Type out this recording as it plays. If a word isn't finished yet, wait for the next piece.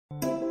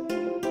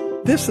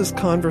This is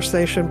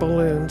Conversation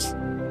Balloons,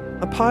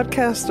 a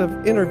podcast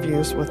of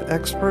interviews with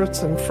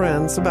experts and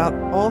friends about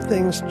all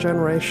things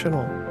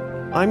generational.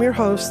 I'm your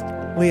host,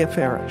 Leah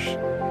Farish.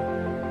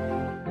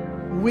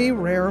 We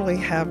rarely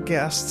have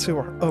guests who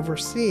are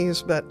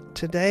overseas, but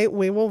today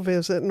we will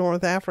visit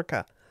North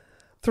Africa.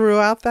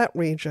 Throughout that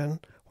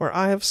region, where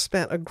I have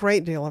spent a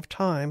great deal of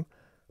time,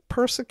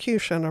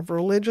 persecution of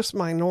religious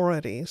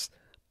minorities,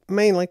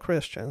 mainly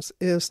Christians,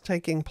 is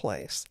taking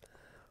place.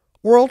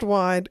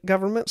 Worldwide,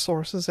 government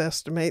sources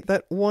estimate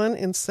that 1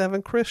 in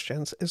 7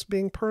 Christians is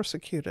being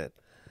persecuted,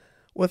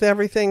 with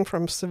everything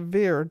from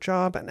severe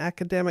job and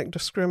academic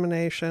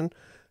discrimination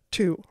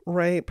to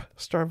rape,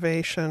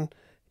 starvation,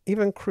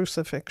 even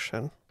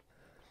crucifixion.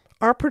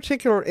 Our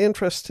particular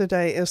interest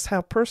today is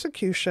how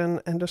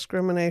persecution and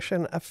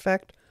discrimination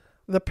affect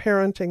the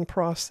parenting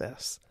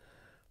process.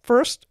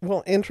 First,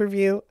 we'll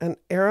interview an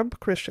Arab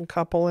Christian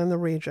couple in the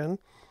region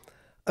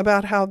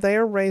about how they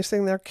are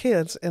raising their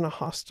kids in a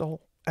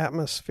hostile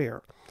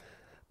atmosphere.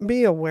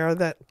 Be aware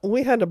that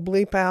we had to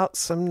bleep out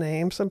some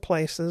names and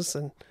places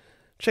and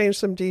change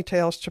some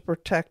details to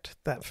protect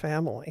that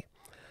family.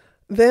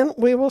 Then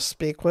we will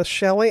speak with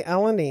Shelli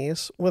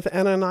Alaniz with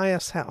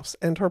Ananias House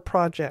and her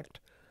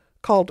project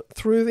called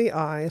Through the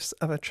Eyes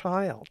of a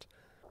Child.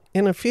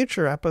 In a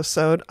future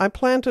episode, I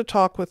plan to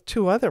talk with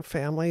 2 other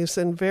families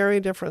in very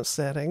different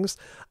settings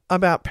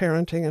about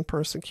parenting and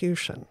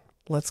persecution.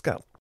 Let's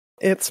go.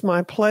 It's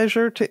my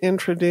pleasure to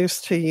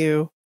introduce to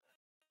you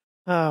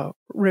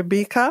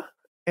Rebecca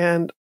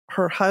and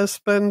her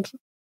husband,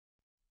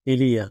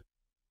 Elia.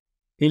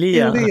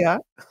 Yeah.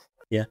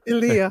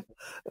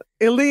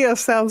 Elia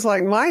sounds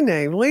like my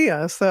name,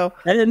 Leah. So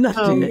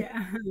Elia.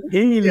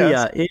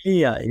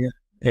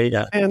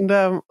 And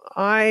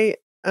I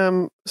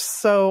am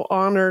so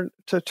honored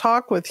to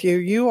talk with you.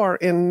 You are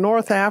in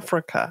North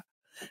Africa,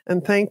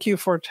 and thank you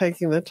for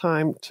taking the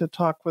time to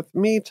talk with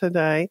me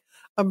today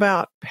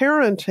about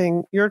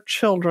parenting your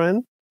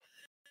children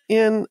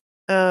in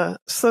a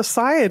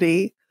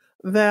society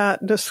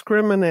that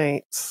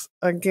discriminates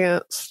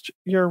against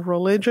your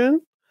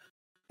religion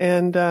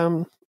and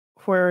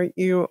where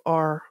you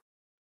are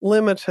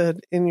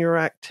limited in your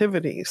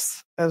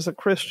activities as a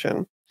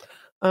Christian.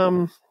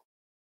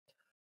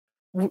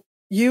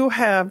 You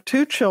have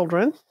 2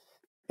 children,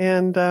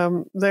 and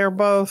they're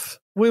both,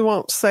 we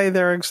won't say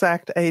their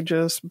exact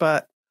ages,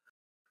 but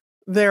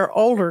they're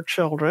older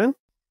children.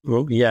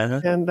 Oh,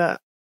 yeah. And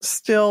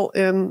still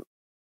in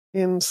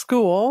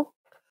school.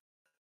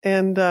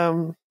 And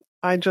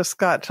I just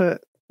got to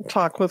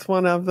talk with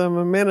one of them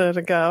a minute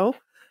ago,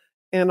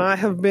 and I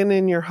have been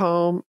in your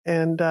home,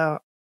 and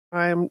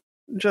I'm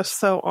just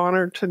so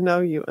honored to know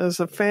you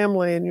as a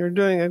family, and you're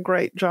doing a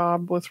great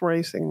job with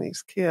raising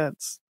these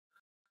kids.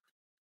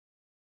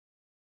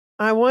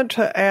 I want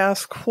to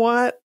ask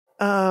what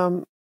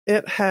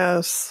it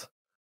has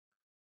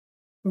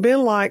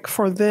been like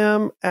for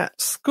them at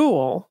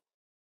school.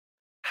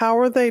 How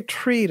are they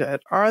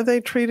treated? Are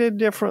they treated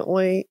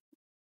differently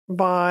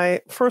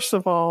by, first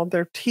of all,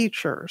 their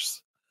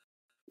teachers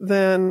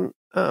than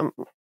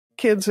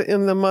kids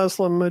in the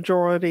Muslim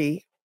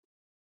majority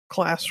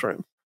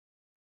classroom?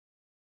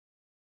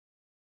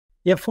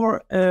 Yeah,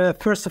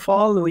 first of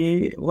all,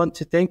 we want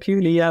to thank you,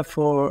 Leah,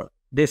 for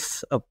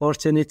this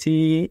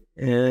opportunity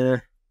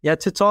to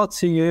talk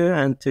to you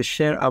and to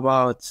share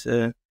about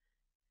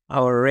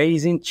our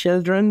raising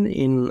children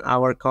in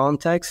our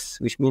context,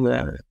 which means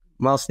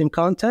Muslim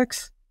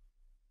context,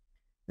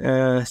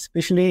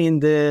 especially in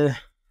the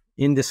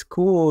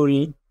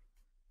school.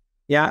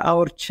 Yeah,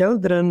 our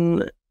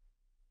children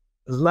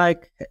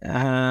like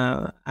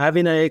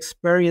having an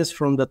experience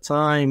from the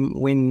time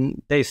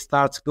when they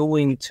start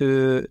going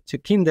to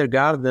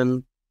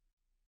kindergarten,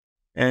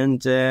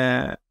 and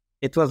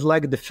it was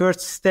like the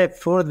first step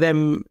for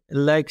them,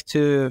 like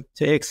to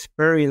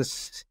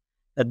experience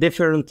a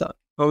different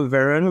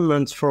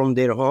environment from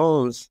their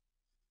homes,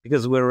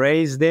 because we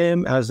raised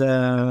them as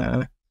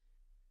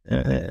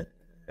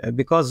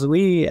because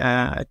we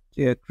a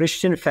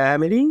Christian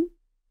family.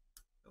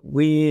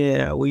 We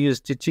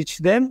used to teach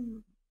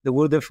them the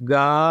Word of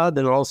God,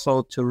 and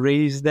also to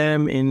raise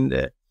them in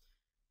a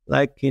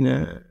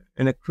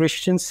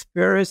Christian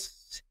spirit.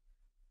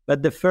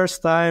 But the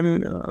first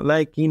time,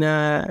 like in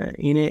a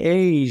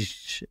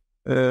age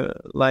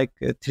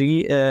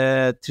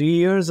 3.5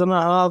 years,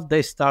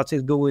 they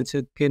started going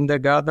to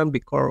kindergarten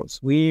because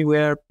we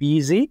were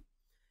busy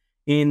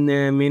in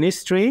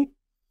ministry.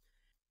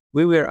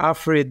 We were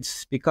afraid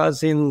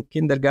because in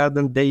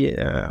kindergarten they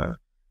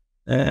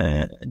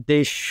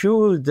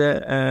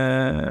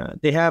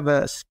have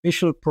a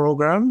special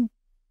program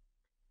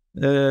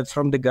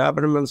from the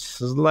government,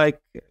 like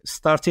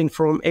starting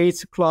from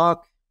 8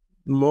 o'clock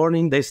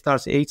morning. They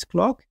start 8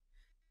 o'clock,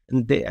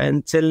 and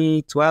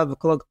until 12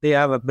 o'clock they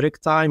have a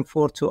break time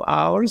for 2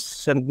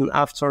 hours, and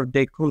after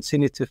they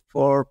continue to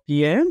 4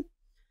 p.m.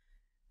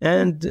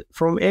 And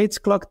from 8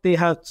 o'clock they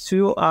have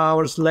 2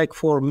 hours like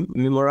for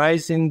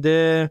memorizing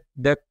the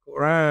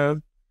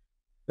Quran.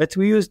 But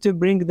we used to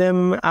bring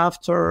them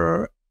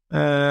after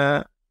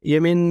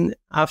You mean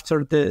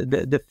after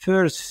the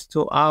first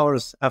 2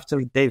 hours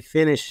after they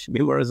finish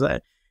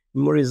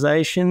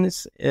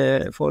memorizations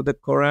for the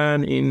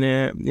Quran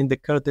in the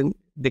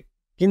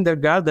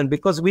kindergarten,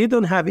 because we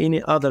don't have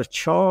any other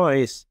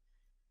choice.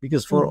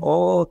 Because for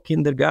all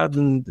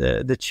kindergarten,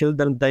 the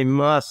children, they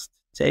must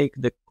take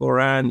the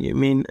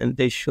Quran, and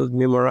they should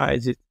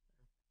memorize it.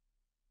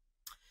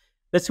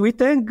 But we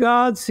thank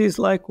God, is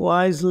like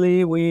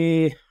wisely,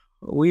 we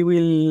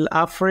will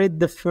afraid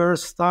the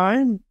first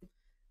time,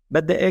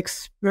 but the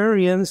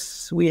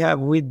experience we have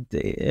with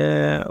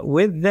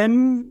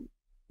them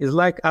is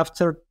like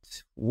after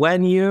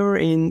 1 year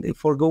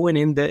for going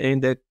in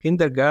the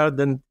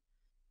kindergarten.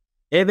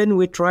 Even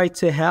we try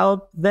to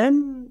help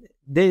them.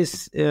 They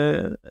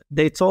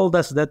told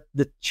us that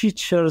the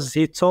teachers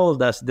he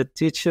told us.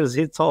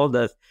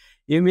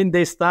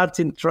 They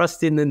started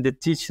trusting in the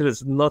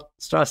teachers, not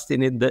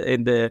trusting in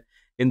the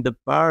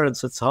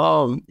parents at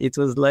home. It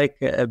was like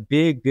a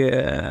big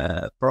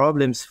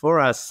problems for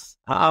us.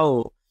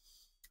 How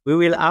we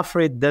will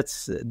afraid that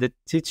the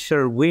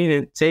teacher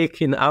will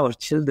taking our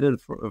children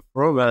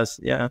from us.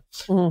 Yeah,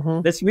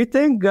 but we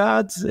thank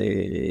God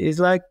is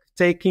like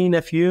taking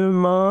a few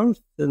months,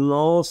 and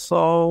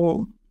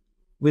also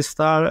we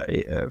start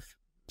a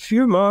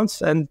few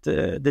months, and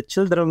the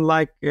children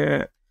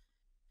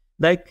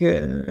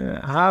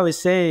how we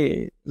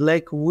say,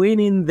 like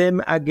winning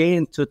them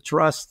again to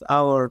trust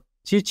our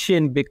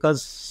teaching,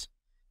 because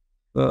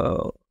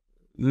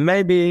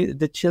maybe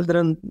the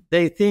children,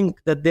 they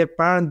think that their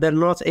parents, they're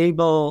not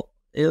able,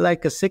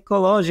 like a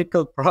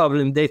psychological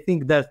problem. They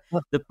think that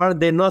the parent,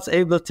 they're not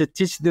able to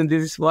teach them.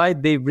 This is why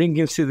they bring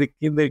him to the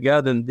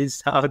kindergarten. This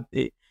is how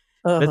they,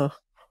 but,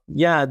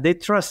 yeah, they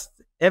trust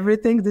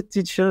everything the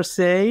teachers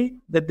say,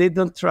 that they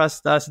don't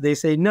trust us. They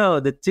say, no,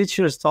 the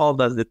teachers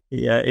told us that.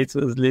 Yeah, it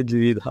was a little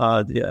bit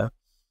hard. Yeah.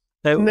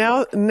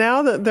 Now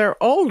that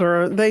they're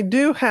older, they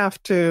do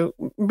have to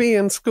be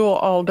in school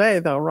all day,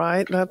 though,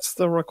 right? That's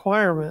the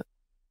requirement.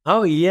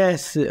 Oh,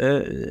 yes.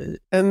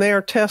 And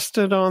they're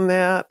tested on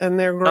that, and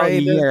they're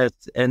graded. Oh, yes.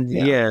 And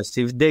yes,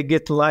 if they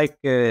get like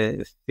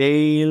a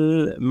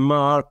fail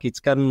mark,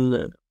 it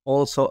can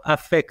also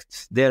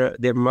affect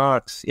their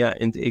marks,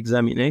 in the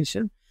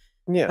examination.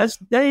 Yeah. As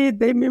they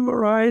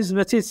memorize,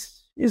 but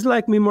it's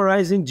like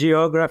memorizing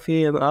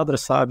geography and other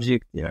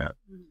subjects. Yeah.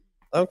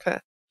 Okay.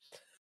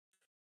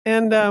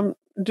 And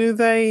do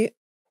they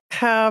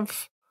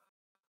have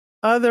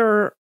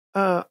other?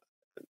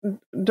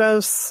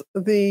 Does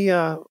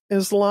the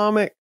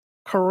Islamic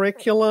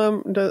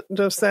curriculum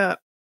does the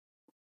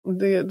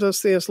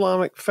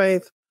Islamic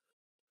faith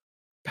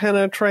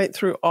penetrate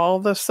through all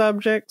the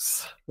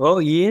subjects? Oh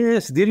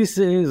yes, there is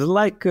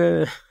like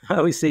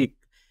how we say.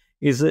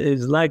 Is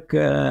like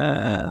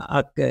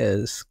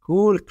a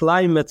school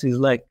climate is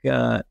like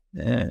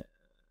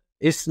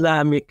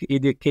Islamic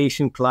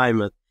education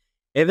climate.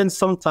 Even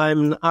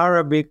sometimes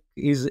Arabic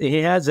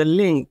he has a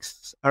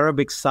links,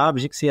 Arabic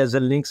subjects, he has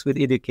a links with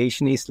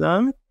education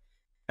Islam,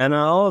 and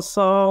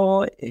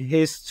also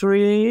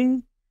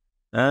history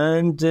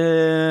and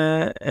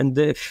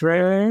the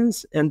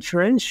French,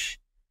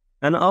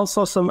 and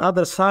also some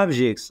other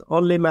subjects,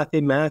 only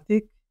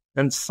mathematics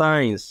and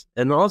science.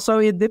 And also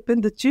it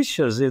depends the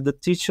teachers. If the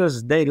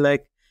teachers, they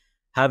like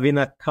having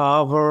a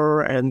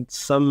cover, and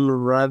some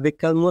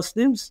radical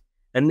Muslims,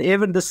 and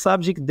even the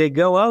subject, they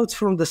go out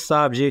from the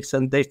subjects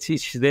and they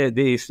teach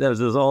this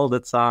all the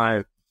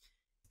time.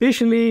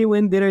 Especially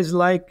when there is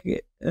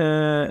like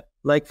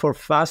for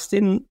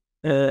fasting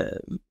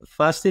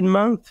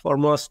month for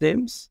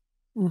Muslims.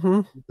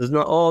 There's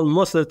not all,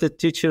 most of the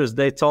teachers,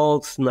 they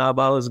talk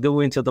about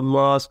going to the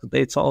mosque,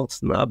 they talk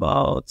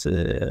about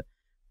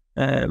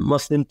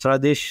Muslim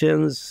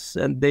traditions,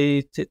 and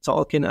they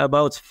talking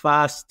about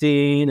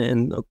fasting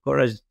and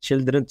encourage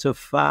children to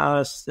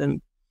fast,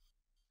 and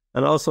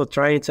also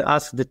trying to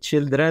ask the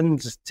children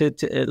to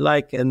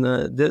like, and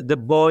the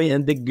boy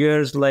and the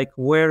girls, like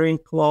wearing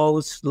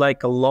clothes,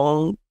 like a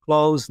long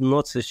clothes,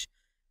 not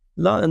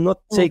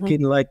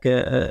taking like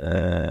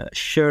a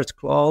shirt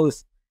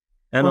clothes.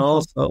 And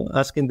also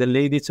asking the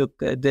lady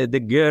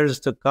the girls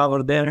to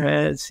cover their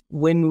heads.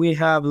 When we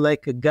have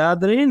like a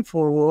gathering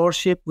for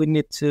worship, we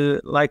need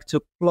to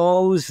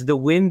close the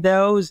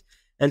windows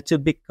and to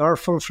be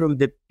careful from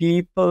the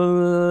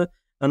people,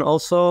 and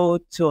also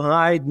to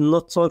hide,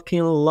 not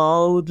talking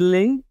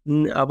loudly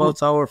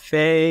about our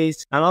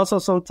faith. And also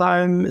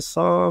sometimes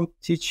some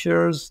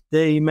teachers,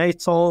 they may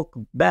talk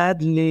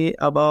badly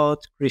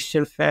about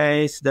Christian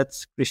faith, that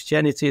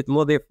Christianity is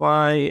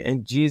modified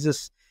and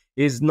Jesus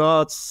is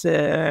not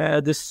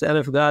the Son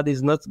of God,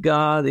 is not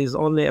God, is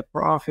only a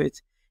prophet.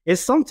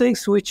 It's some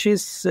things which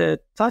is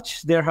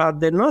touch their heart.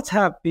 They're not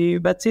happy,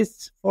 but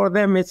it's for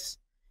them. It's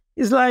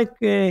like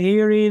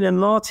hearing and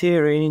not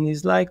hearing.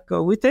 It's like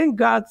we think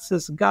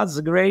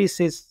God's grace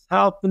is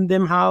helping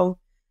them how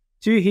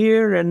to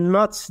hear, and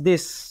not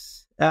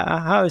this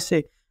how I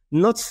say,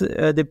 not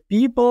the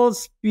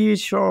people's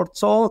speech or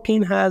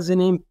talking has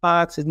an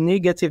impact, a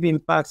negative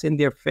impact in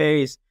their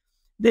face.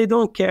 They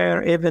don't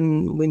care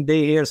even when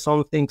they hear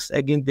some things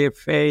against their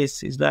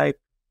face. It's like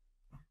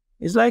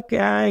it's like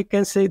I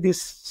can say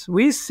this: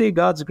 we see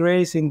God's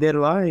grace in their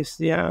lives.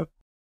 Yeah.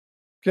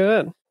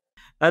 Good.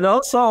 And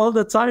also all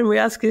the time we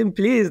ask him,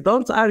 please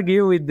don't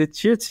argue with the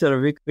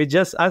teacher. We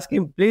just ask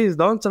him, please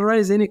don't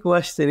raise any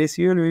questions.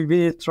 You will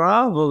be in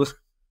trouble.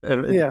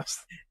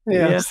 Yes.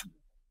 Yeah. Yes.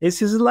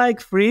 This is like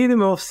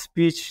freedom of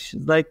speech.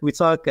 Like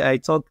I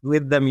talked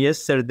with them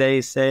yesterday,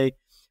 say,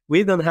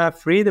 we don't have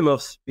freedom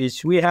of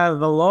speech. We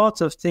have a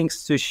lot of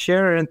things to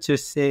share and to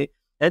say,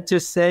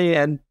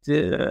 and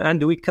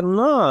we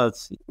cannot.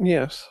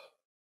 Yes.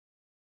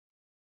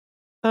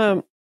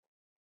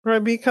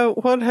 Rebecca,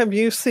 what have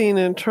you seen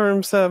in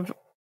terms of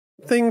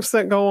things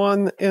that go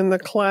on in the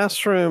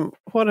classroom?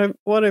 What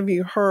have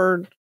you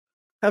heard?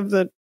 Have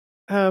the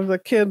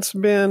kids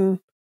been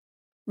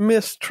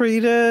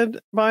mistreated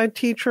by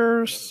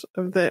teachers?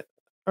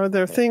 Are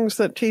there things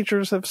that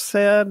teachers have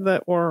said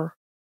that were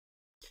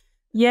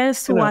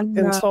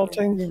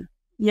insulting?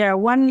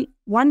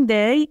 One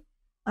day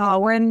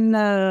when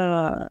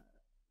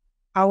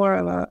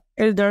our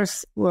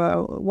elders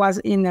was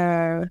in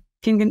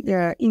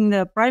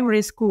the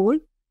primary school.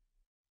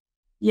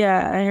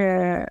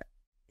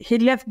 He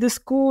left the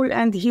school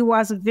and he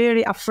was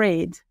very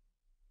afraid.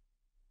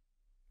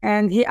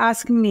 And he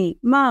asked me,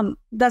 Mom,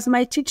 does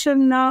my teacher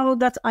know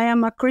that I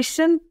am a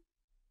Christian?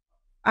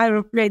 I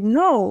replied,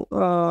 no.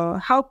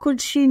 How could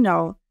she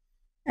know?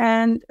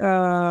 And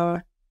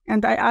I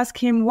asked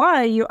him,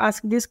 why you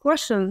ask this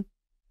question?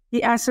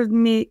 He answered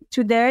me,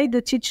 today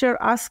the teacher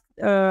asked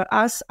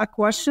us a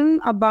question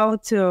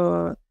about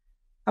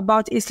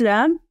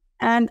Islam,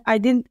 and I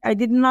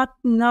did not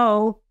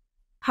know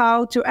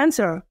how to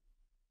answer.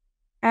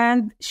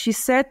 And she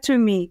said to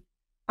me,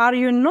 are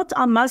you not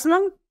a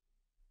Muslim?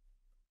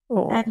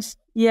 Oh.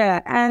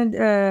 And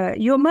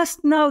you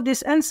must know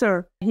this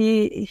answer.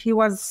 He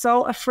was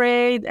so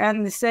afraid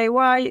and say,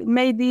 why?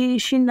 Maybe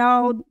she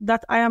know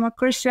that I am a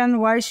Christian.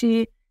 Why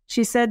she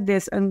said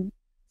this? And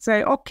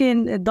say,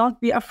 okay, don't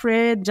be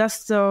afraid.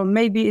 Just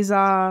maybe it's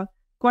a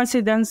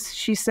coincidence.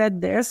 She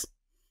said this.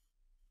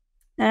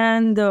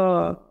 And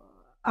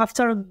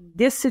after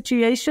this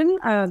situation,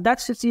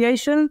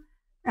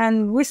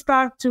 and we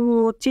start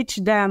to teach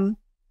them,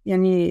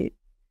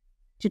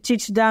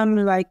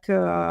 like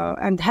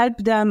and help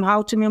them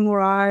how to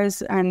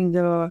memorize and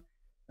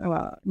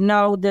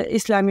know the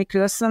Islamic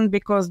lesson,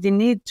 because they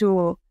need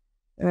to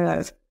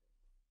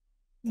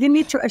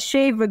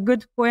achieve a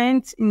good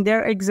point in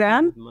their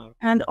exam,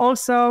 and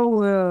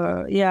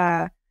also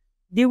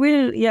they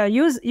will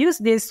use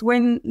this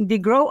when they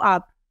grow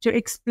up to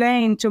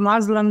explain to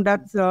Muslim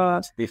that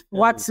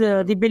what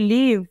they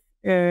believe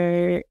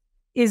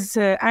is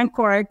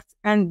incorrect,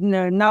 and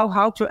know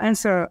how to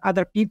answer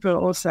other people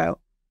also.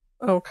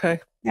 Okay.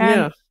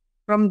 And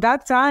from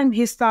that time,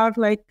 he start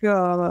like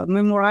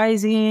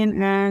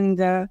memorizing and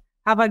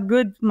have a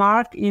good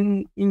mark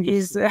in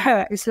his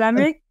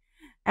Islamic.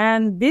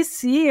 And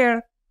this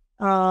year,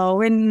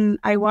 when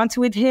I went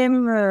with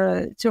him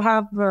to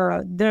have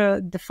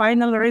the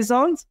final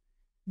results,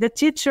 the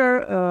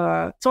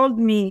teacher told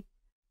me,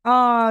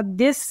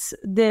 this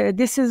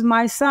is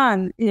my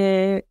son.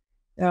 He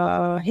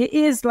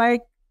is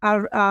like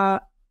a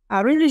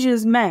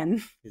religious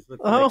man.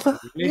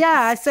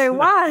 I say,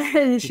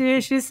 why?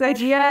 She said,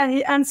 he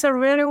answered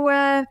very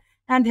well,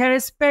 and he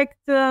respect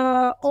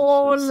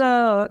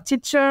all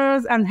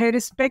teachers, and he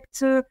respect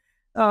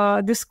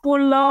the school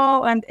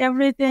law and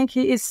everything.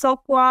 He is so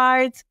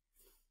quiet,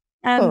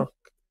 and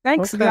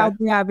thanks God,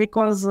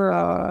 because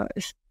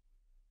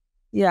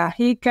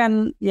he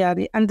can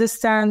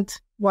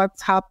understand what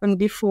happened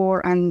before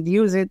and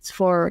use it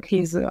for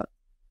his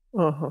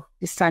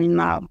son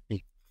now.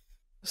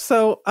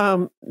 So,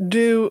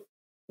 do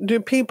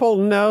people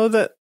know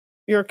that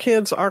your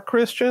kids are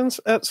Christians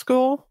at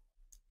school?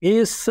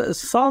 Yes,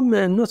 some,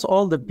 not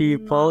all the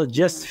people,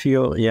 just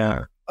few.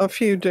 Yeah, a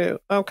few do.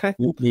 Okay.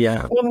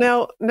 Yeah.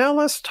 Well, now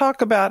let's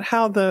talk about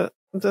how the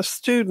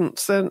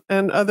students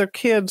and other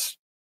kids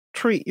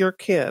treat your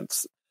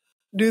kids.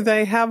 Do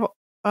they have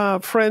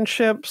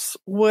friendships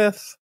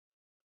with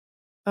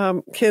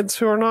kids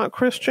who are not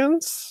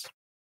Christians?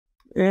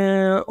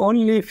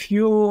 Only a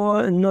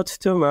few, not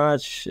too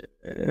much.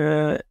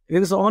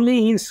 Because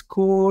only in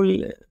school,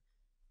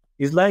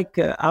 it's like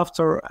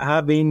after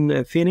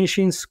having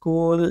finishing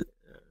school,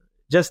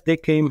 just they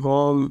came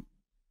home.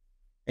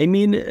 I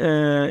mean,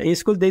 in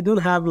school, they don't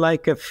have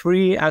like a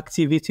free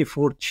activity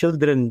for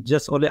children,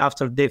 just only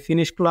after they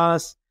finish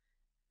class,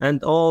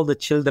 and all the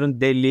children,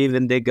 they leave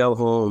and they go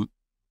home.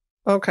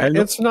 Okay,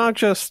 it's not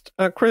just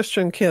a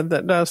Christian kid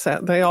that does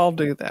that. They all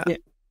do that.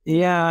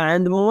 Yeah,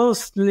 and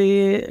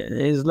mostly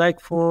it's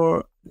like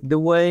for the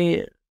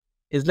way,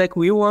 it's like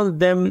we want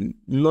them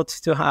not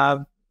to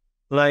have,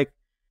 not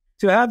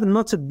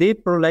a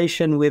deep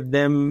relation with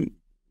them,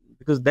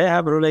 because they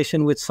have a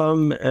relation with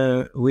some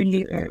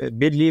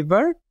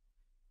believer,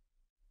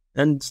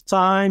 and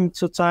time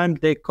to time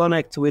they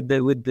connect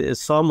with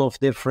some of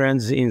their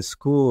friends in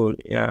school.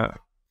 Yeah,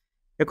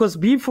 because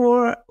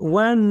before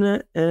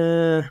when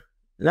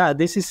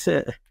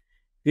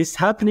this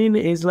happening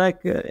is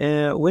like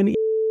when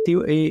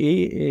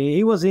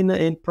he was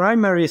in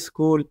primary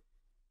school.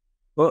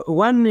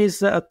 One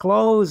is a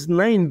close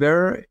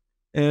neighbor,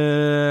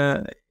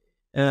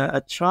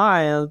 a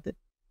child.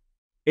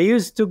 He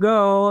used to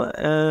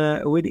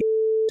go with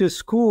to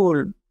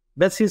school,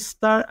 but he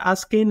started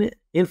asking.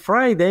 In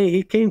Friday,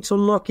 he came to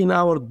knock in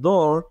our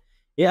door.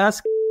 He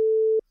asked,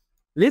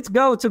 "Let's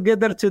go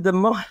together to the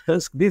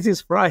mosque. This is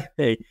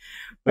Friday."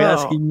 We're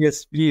asking,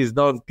 "Yes, please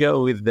don't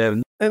go with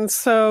them." And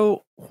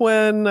so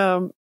when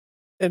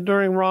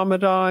during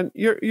Ramadan,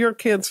 your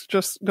kids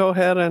just go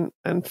ahead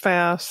and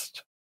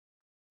fast,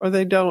 or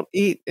they don't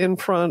eat in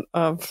front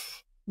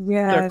of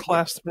their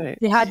classmates.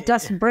 They had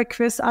just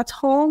breakfast at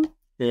home,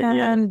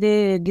 and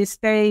they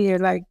stay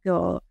like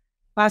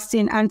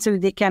fasting until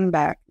they come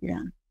back.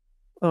 Yeah.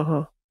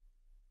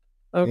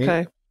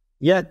 Okay.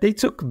 Yeah, they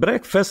took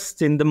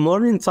breakfast in the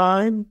morning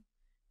time.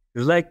 It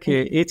was like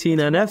 18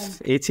 enough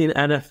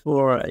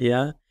for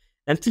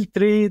until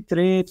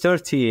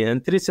 3:30,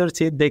 and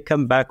 3:30 they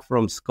come back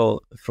from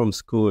school.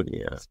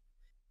 Yeah.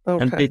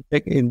 Okay.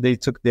 And they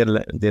took their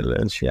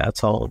lunch at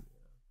home.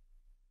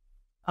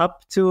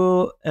 Up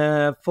to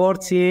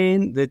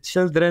 14, the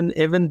children,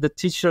 even the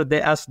teacher,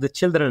 they asked the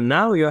children,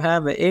 "Now you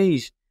have an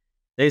age,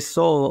 they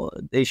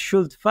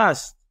should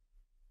fast."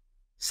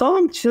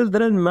 Some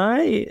children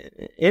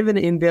even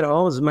in their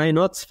homes, might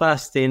not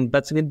fasting,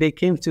 but when they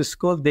came to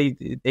school, they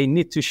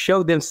need to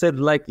show themselves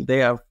like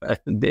they are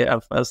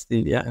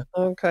fasting. Yeah.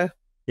 Okay.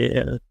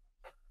 Yeah.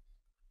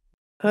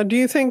 Do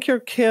you think your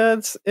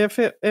kids, if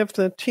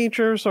the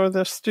teachers or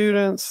the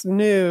students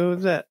knew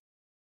that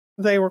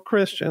they were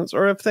Christians,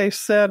 or if they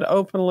said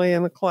openly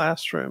in the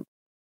classroom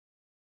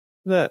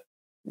that,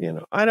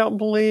 I don't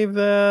believe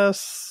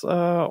this,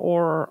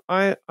 or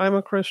I'm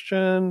a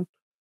Christian,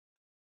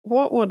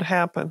 what would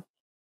happen?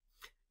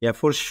 Yeah,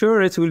 for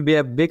sure, it will be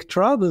a big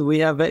trouble. We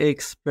have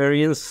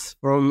experience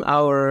from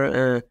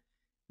our.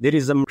 There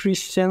is a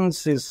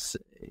Christians is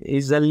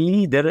a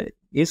leader.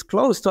 Is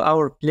close to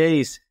our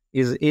place.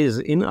 Is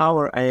in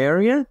our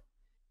area.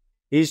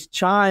 His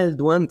child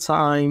one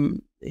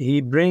time he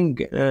bring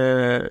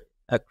a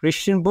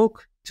Christian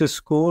book to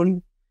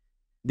school.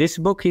 This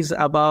book is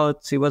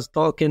about. He was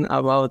talking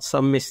about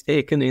some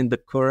mistaken in the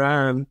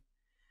Quran.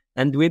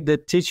 And with the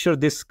teacher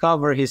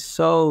discover he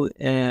saw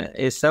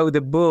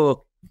the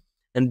book,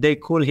 and they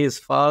call his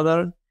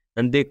father,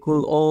 and they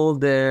call all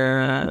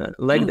the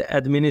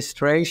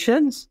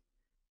administrations.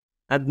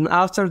 And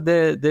after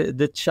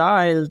the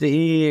child,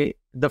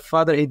 the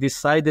father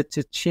decided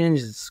to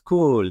change the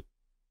school.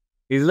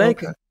 He's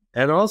like,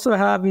 and also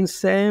having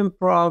same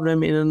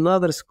problem in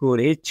another school.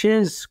 He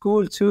changed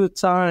school 2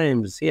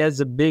 times. He has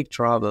a big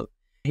trouble.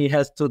 He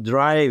has to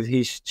drive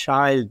his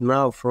child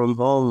now from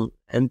home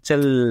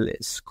until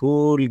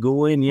school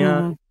going,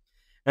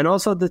 and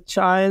also the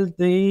child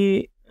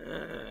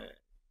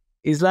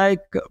is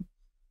like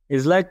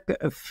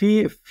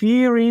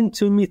fearing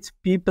to meet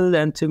people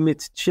and to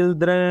meet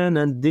children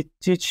and the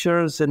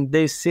teachers, and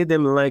they see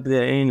them like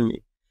the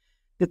enemy.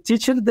 The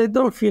teacher, they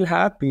don't feel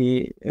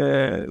happy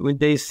when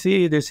they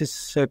see the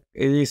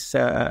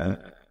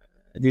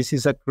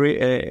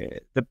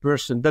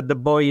person that the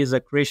boy is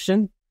a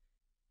Christian.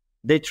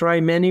 They try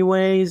many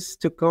ways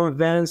to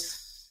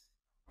convince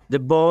the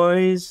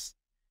boys,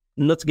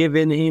 not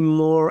giving him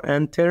more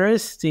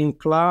interest in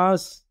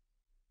class,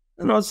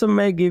 and also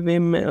may give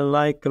him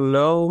like a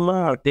low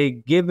mark. They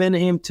given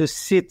him to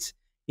sit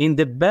in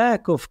the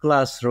back of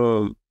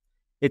classroom.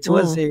 It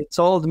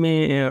told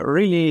me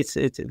really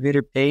it's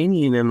very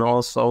paining, and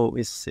also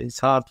it's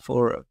hard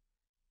for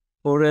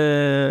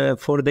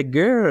the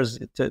girls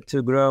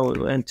to grow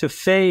and to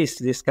face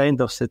this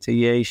kind of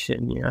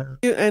situation. Yeah,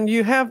 and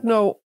you have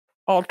no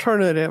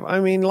alternative. I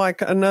mean,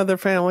 like another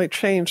family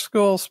changed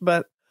schools,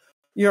 but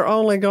you're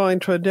only going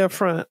to a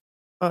different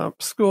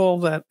school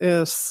that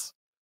is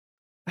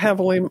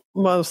heavily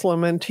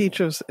Muslim and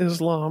teaches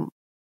Islam.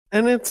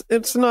 And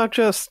it's not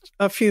just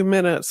a few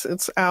minutes,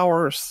 it's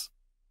hours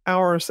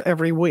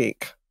every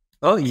week.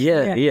 Oh,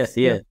 yeah.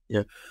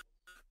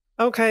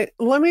 Okay,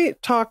 let me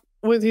talk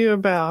with you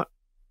about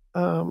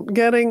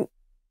getting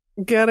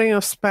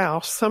a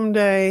spouse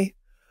someday.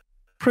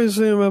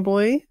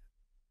 Presumably,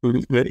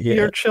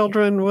 your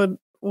children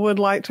would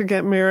like to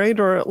get married,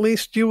 or at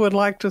least you would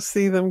like to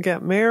see them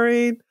get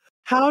married.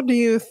 How do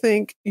you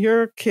think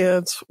your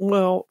kids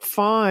will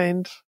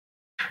find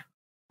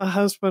a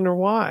husband or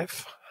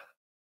wife?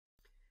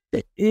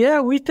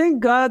 Yeah, we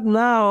thank God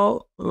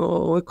now.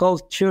 We call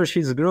church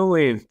is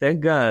growing.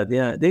 Thank God.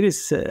 Yeah, there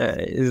is.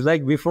 It's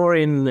like before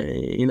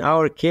in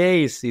our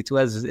case, it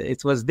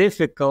was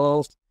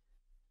difficult.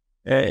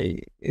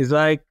 It's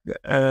like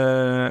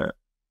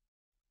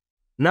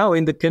now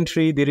in the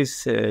country there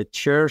is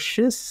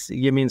churches.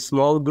 You mean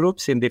small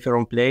groups in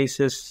different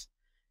places.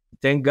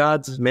 Thank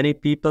God, many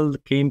people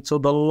came to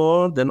the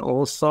Lord, and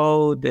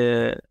also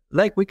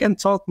we can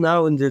talk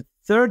now in the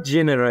 3rd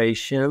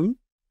generation.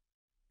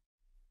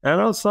 And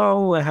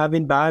also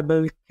having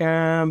Bible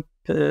camp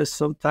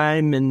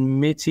sometime and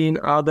meeting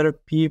other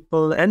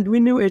people. And we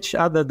knew each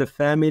other, the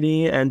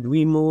family, and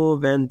we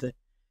move. And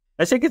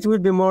I think it will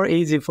be more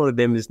easy for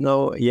them. It's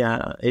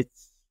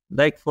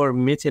like for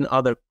meeting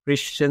other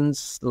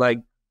Christians, like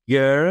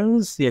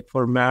girls, yet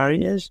for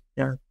marriage.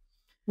 Yeah,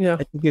 Yeah.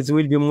 I think it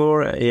will be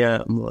more.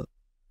 More.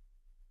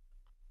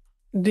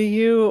 Do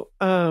you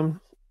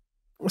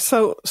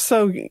so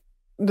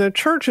the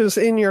churches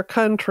in your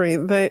country,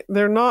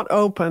 they're not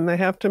open. They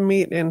have to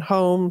meet in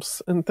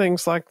homes and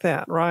things like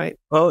that, right?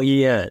 Oh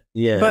yeah.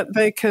 But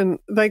they can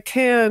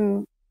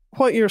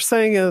what you're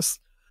saying is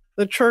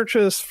the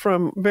churches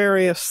from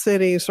various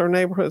cities or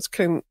neighborhoods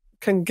can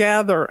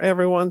gather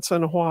every once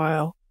in a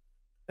while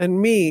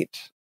and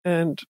meet,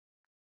 and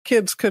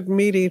kids could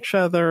meet each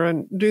other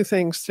and do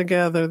things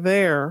together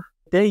there.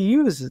 They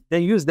use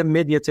the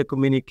media to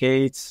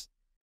communicate.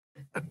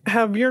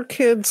 Have your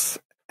kids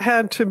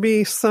had to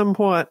be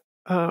somewhat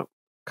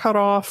cut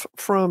off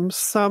from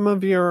some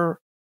of your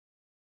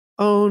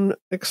own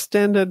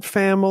extended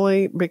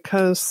family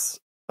because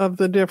of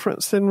the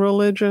difference in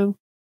religion?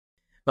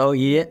 Oh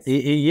yeah,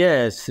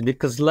 yes,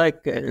 because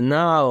like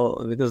now,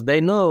 because they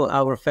know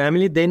our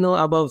family, they know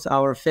about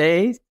our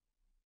faith,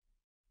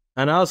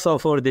 and also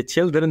for the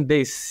children,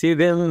 they see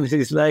them.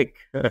 It's like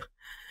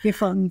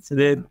Different.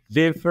 the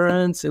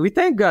difference. We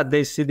thank God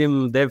they see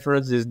them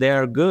differences. They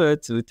are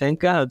good. We thank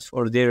God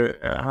for their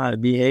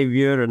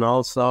behavior and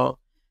also,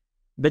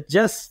 but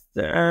just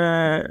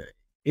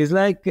it's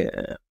like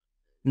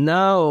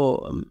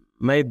now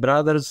my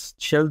brother's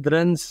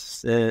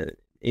children's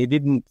he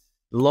didn't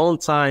long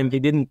time he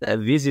didn't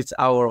visit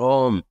our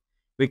home.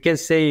 We can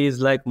say it's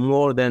like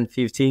more than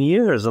 15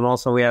 years, and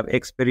also we have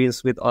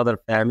experience with other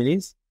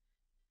families.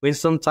 When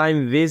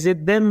sometime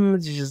visit them,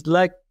 it's just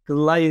like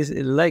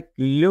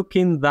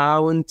looking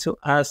down to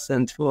us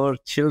and to our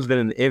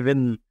children.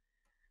 Even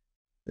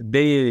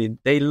they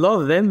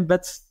love them,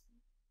 but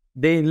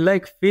they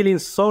like feeling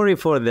sorry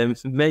for them.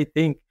 May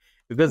think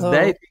because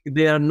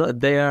they are not,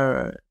 they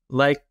are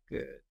like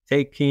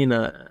taking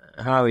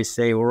how we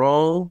say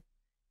wrong.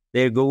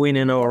 They're going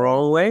in a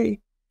wrong way.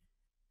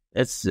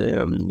 It's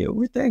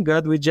we thank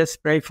God. We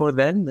just pray for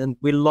them and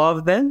we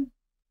love them.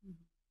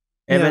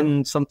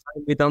 Even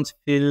sometimes we don't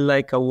feel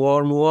like a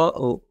warm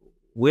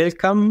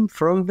welcome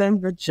from them,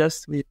 but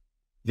just we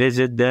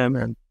visit them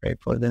and pray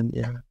for them.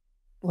 Yeah.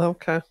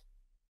 Okay.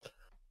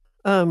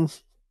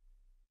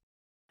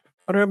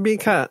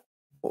 Rebecca,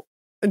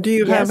 do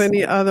you have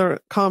any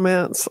other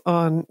comments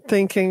on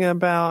thinking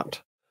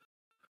about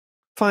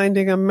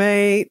finding a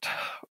mate,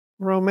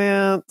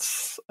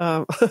 romance,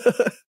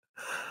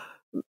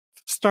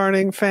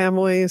 starting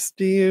families?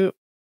 Do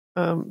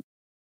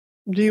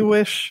you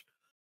wish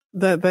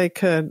that they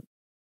could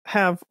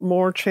have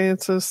more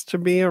chances to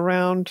be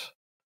around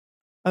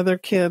other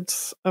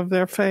kids of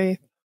their faith?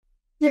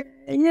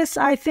 Yes,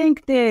 I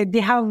think they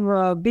have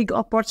a big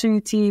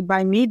opportunity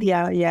by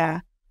media. Yeah,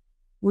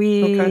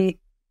 we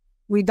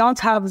don't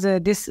have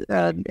this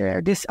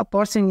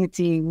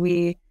opportunity.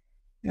 We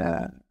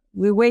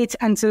wait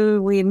until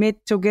we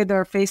meet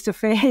together face to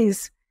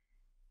face.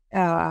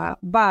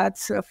 But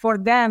for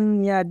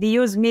them, they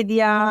use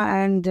media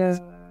and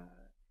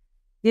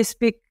they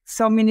speak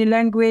so many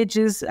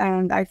languages,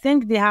 and I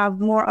think they have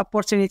more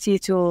opportunity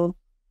to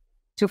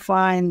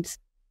find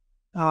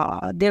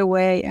their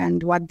way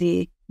and what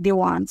they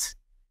want.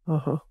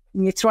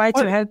 We try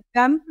to help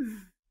them.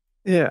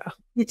 Yeah,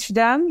 teach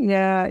them.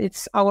 Yeah,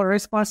 it's our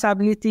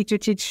responsibility to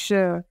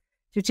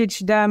teach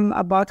them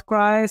about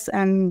Christ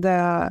and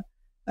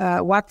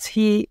what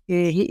he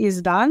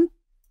is done.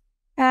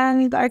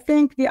 And I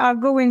think they are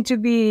going to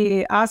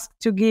be asked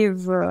to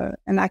give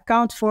an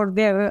account for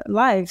their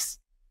lives.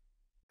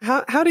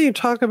 How do you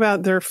talk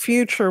about their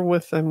future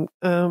with them?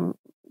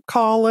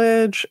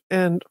 College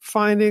and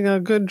finding a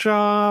good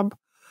job?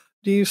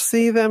 Do you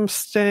see them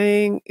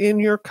staying in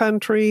your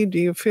country? Do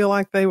you feel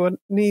like they would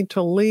need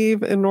to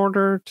leave in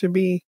order to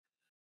be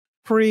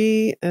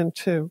free and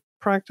to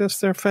practice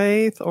their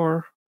faith?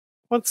 Or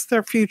what's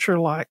their future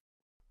like?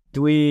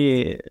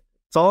 We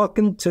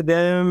talking to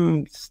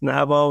them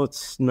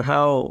about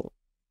how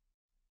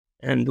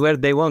and where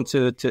they want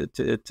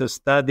to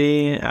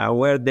study,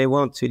 where they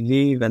want to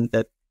live, and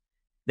that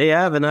they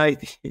have an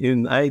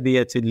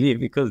idea to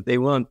live because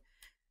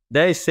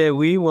they say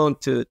we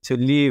want to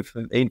live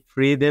in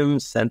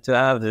freedoms and to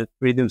have the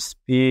freedom of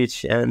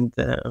speech, and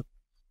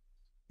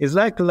it's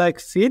like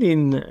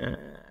feeling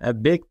a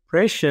big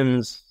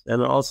pressures,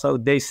 and also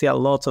they see a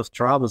lot of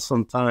trouble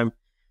sometimes.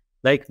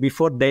 Like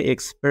before they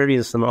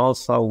experience, and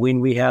also when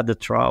we had the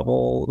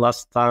trouble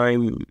last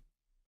time,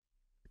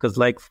 because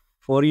like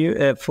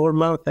 4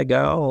 months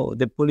ago,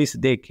 the police,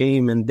 they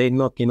came and they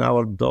knock in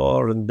our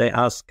door and they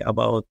ask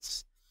about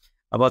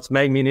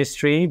my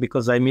ministry,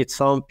 because I meet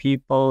some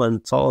people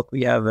and talk.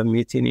 We have a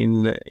meeting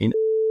in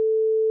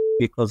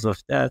because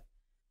of that,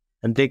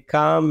 and they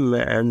come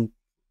and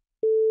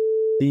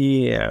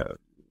he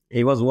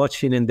was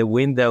watching in the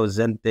windows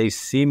and they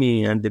see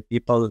me, and the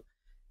people,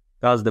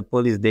 because the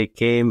police, they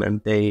came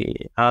and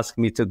they asked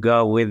me to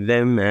go with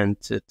them and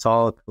to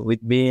talk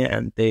with me,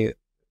 and they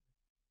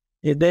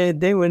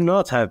were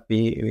not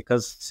happy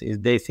because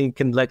they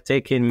thinking like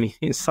taking me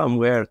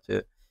somewhere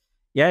to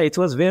yeah, it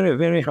was very,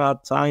 very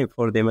hard time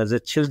for them as a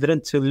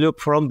children to look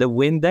from the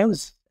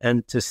windows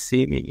and to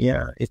see me.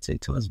 Yeah,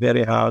 it was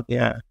very hard.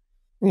 Yeah.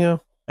 Yeah.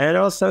 And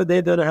also,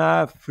 they don't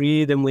have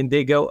freedom when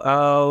they go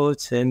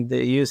out, and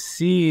you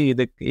see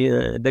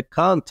the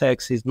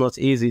context is not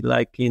easy.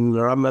 Like in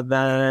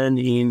Ramadan,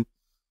 in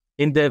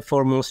the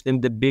for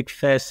Muslim, the big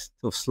fest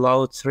of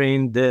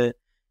slaughtering, the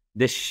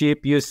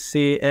sheep you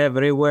see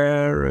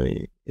everywhere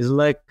is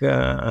like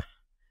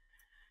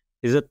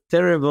is a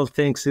terrible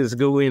things is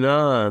going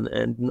on.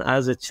 And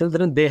as a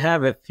children, they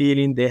have a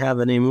feeling, they have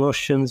an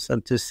emotions,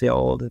 and to see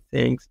all the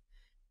things.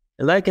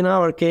 Like in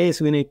our case,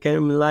 when it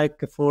came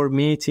like for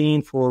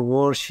meeting, for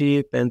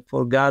worship, and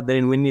for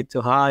gathering, we need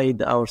to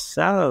hide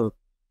ourselves.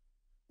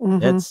 Mm-hmm.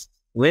 That's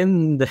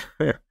when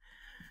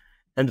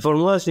and for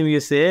Muslim,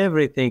 you see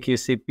everything. You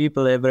see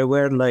people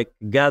everywhere, like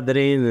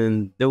gathering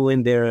and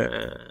doing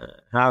their,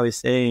 how we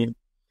say,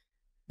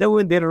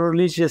 doing their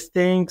religious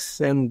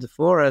things. And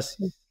for us,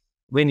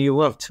 when you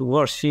want to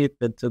worship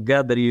and to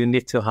gather, you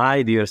need to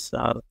hide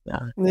yourself.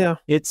 Yeah.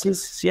 It's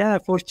just, yeah,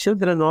 for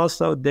children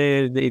also,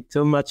 they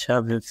too much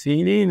have the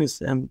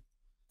feelings, and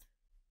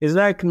it's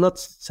like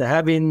not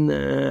having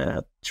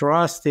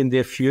trust in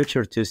their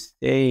future to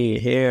stay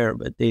here,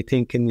 but they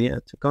thinking, yeah,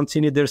 to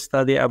continue their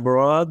study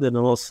abroad and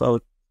also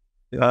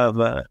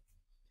to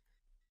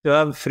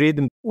have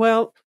freedom.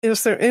 Well,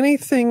 is there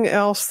anything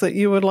else that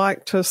you would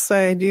like to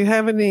say? Do you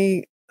have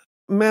any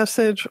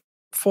message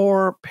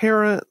for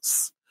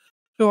parents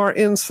who are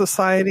in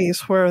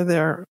societies where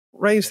they're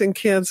raising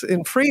kids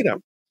in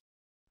freedom?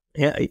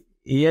 Yeah,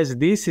 yes,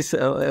 this is,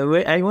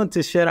 I want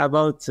to share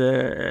about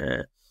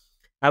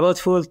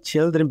for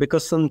children,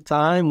 because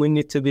sometimes we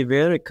need to be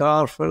very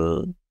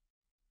careful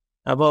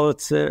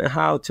about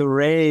how to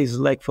raise,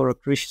 like for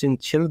Christian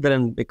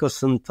children, because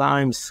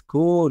sometimes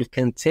school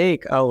can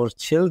take our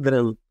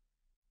children,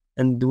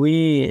 and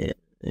we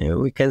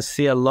can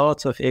see a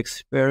lot of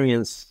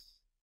experience.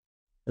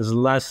 As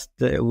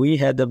we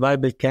had a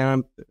Bible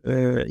camp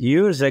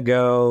years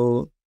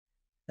ago,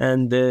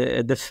 and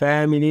the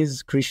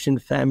families, Christian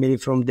family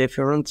from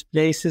different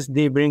places,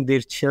 they bring their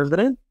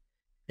children.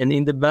 And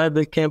in the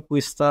Bible camp,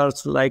 we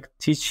start like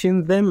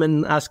teaching them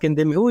and asking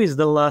them, who is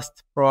the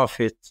last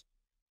prophet?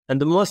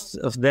 And most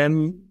of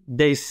them,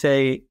 they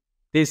say,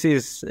 this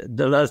is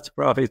the last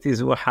prophet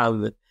is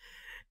Muhammad.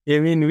 I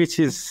mean, which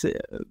is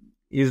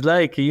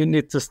like you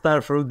need to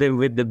start from them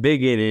with the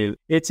beginning.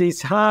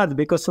 It's hard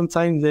because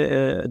sometimes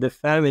the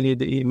family,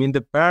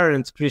 the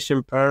parents,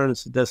 Christian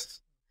parents,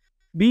 just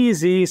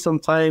busy,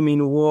 sometime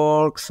in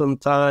work,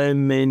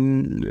 sometime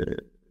in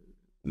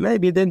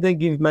maybe then they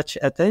give much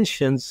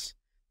attentions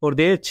for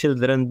their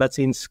children, but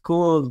in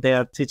school they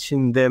are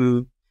teaching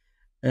them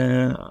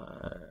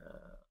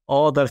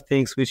other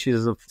things, which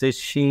is of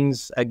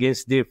teachings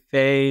against their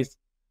faith.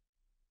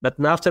 But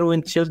after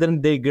when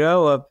children they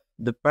grow up,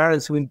 the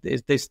parents, when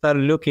they start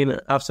looking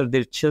after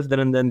their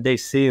children, then they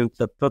see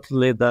that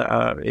totally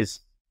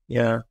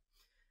yeah.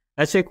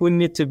 I think we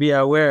need to be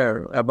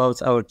aware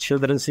about our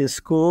children in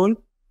school.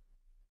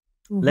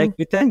 Mm-hmm. Like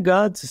we thank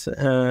God,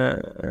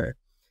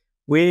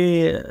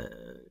 we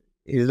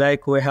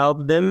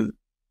help them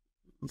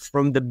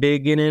from the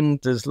beginning.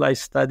 Just like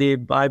study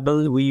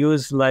Bible, we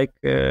use like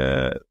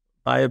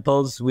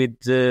Bibles with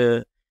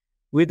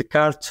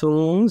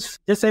cartoons.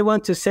 Just I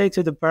want to say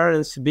to the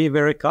parents, be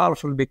very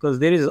careful, because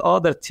there is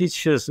other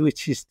teachers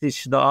which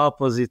teach the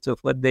opposite of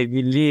what they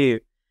believe.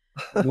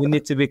 We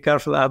need to be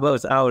careful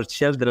about our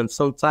children.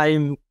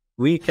 Sometimes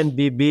we can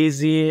be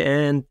busy,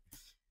 and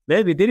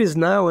maybe there is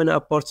now an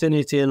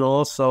opportunity, and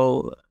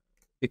also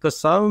because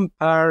some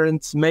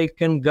parents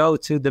can go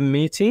to the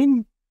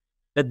meeting,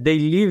 that they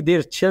leave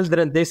their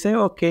children. They say,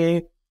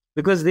 okay,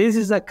 because this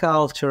is a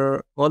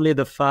culture, only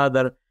the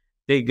father,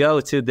 they go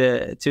to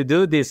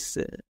do this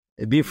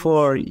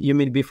before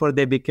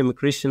they become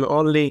Christian.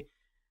 Only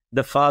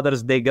the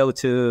fathers, they go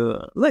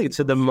to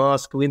the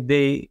mosque. When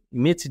they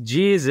meet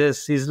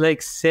Jesus, is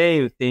like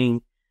same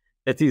thing.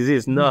 That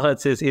is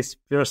not his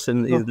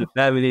person, is the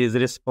family is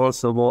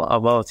responsible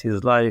about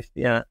his life.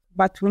 Yeah.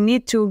 But we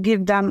need to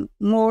give them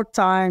more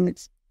time,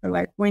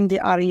 like when they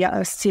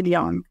are still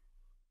young.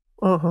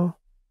 Uh-huh.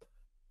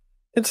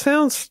 It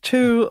sounds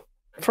too,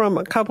 from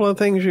a couple of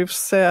things you've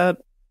said,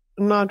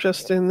 not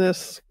just in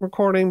this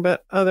recording,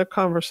 but other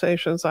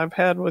conversations I've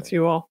had with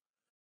you all,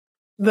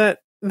 that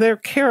their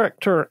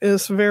character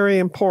is very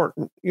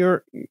important.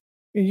 You're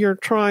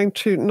trying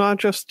to not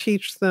just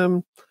teach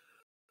them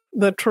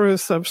the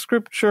truths of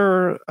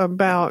Scripture,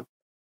 about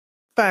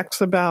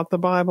facts about the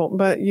Bible,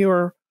 but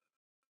you're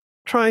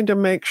trying to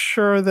make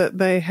sure that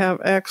they have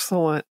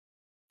excellent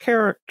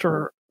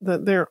character,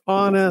 that they're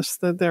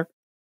honest, that they're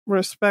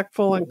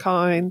respectful and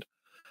kind,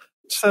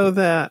 so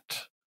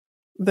that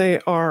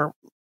they're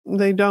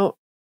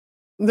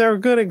a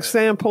good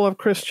example of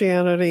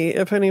Christianity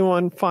if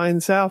anyone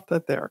finds out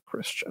that they're a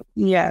Christian.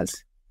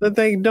 Yes. That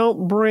they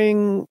don't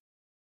bring,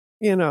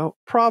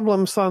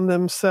 problems on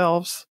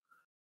themselves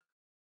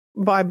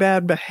by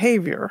bad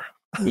behavior.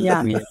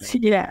 Yeah.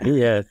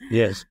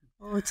 Yes.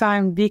 All the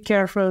time, be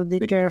careful.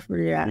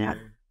 Yeah.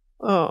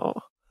 Oh.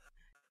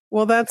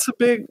 Well, that's a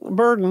big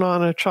burden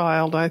on a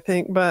child, I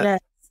think. But Yes.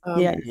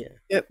 Yes.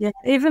 Yeah. Yeah.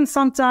 Even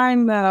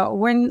sometime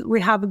when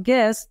we have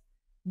guests,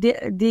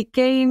 they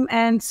came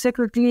and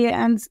secretly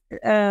and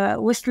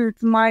whispered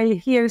to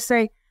my ear,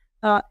 say,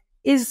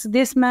 "Is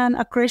this man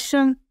a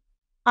Christian?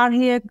 Are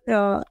he a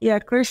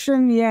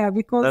Christian?" Yeah,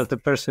 because The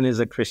person is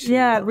a Christian.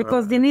 yeah,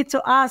 because they need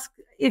to ask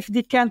if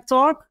they can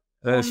talk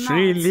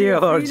freely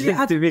or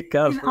just to be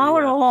careful. in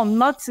our home,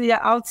 not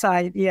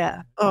outside.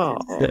 Yeah. Oh,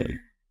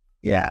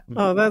 yeah.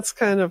 Oh, that's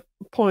kind of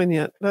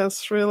poignant.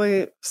 That's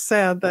really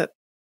sad that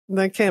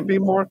they can't be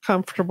more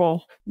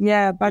comfortable.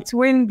 Yeah, but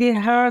when they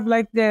heard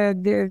like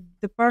the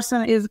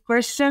person is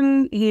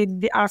Christian,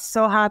 they are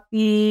so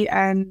happy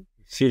and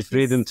feel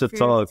freedom to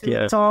talk.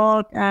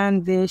 Talk,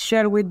 and they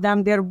share with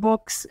them their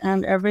books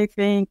and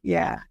everything.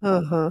 Yeah.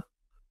 Well,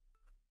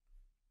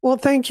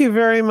 thank you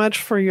very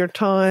much for your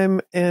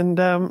time, and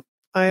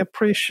I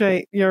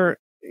appreciate your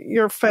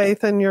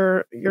faith and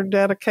your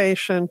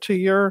dedication to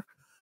your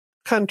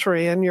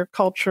country and your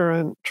culture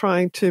and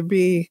trying to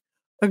be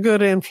a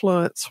good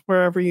influence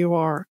wherever you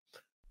are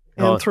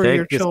and through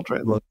your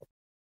children.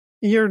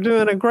 You're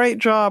doing a great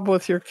job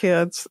with your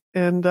kids,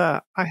 and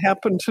I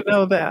happen to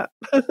know that.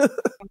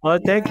 Well,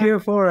 thank you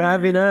for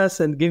having us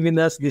and giving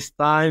us this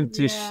time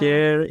to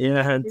share.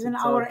 Yeah, and even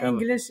our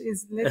English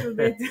is a little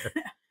bit.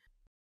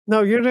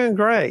 No, you're doing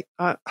great.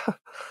 I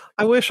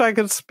wish I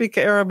could speak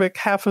Arabic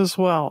half as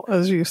well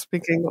as you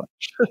speak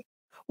English.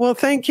 Well,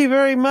 thank you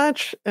very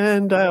much,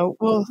 and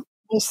we'll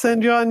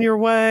send you on your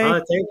way.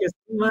 Thank you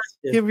so much.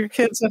 Give your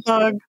kids a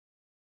hug.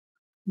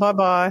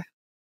 Bye-bye.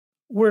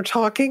 We're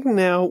talking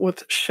now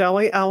with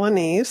Shelli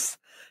Alaniz,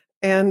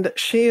 and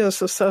she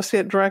is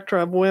Associate Director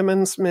of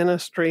Women's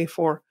Ministry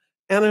for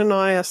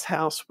Ananias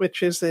House,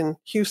 which is in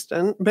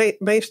Houston,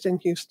 based in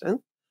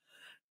Houston.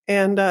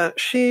 And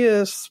she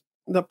is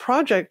the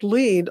project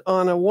lead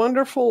on a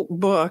wonderful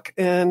book,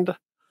 and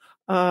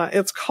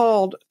it's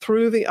called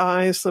Through the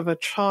Eyes of a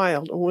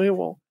Child. And we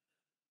will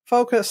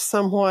focus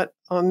somewhat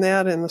on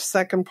that in the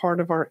second part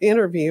of our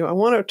interview. I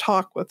want to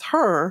talk with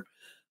her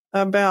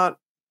about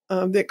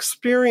the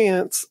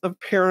experience of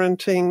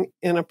parenting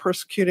in a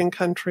persecuting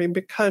country,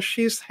 because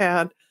she's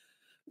had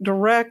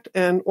direct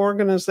and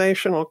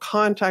organizational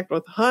contact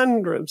with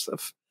hundreds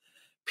of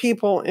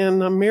people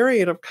in a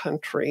myriad of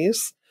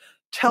countries.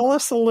 Tell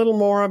us a little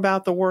more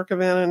about the work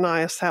of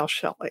Ananias House,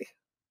 Shelli.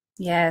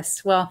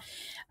 Yes. Well,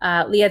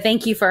 Leah,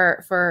 thank you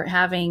for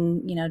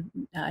having,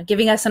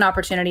 giving us an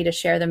opportunity to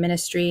share the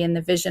ministry and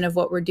the vision of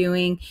what we're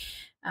doing.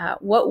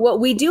 What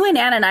we do in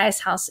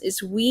Ananias House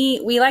is we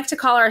like to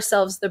call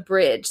ourselves the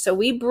bridge. So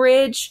we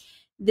bridge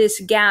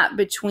this gap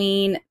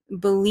between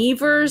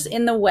believers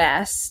in the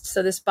West,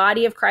 so this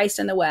body of Christ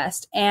in the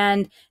West,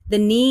 and the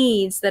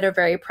needs that are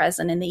very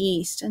present in the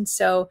East. And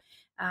so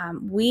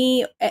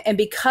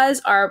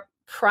because our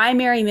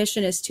primary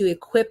mission is to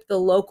equip the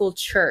local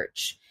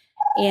church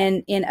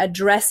in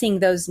addressing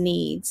those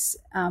needs,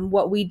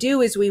 what we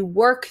do is we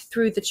work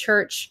through the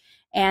church,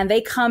 and they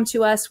come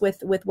to us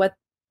with what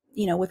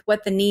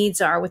the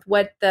needs are, with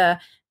what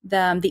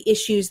the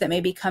issues that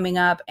may be coming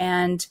up,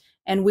 and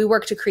we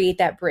work to create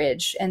that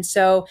bridge. And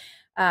so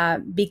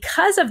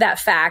because of that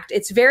fact,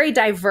 it's very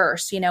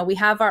diverse. We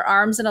have our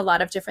arms in a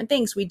lot of different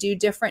things. We do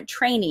different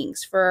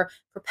trainings for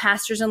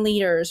pastors and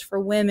leaders, for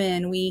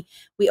women. We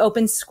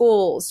open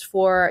schools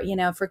for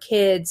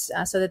kids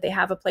so that they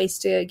have a place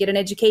to get an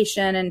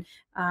education,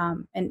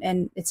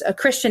 and it's a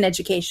Christian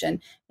education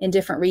in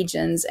different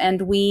regions.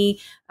 And we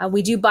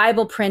do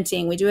Bible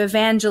printing, we do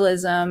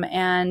evangelism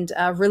and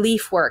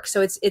relief work.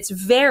 So it's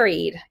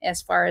varied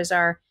as far as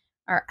our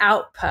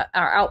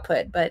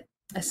output, but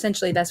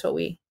essentially that's what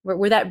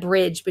we're that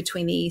bridge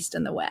between the East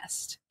and the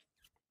West.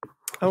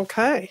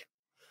 Okay.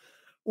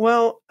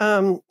 Well,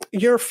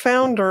 your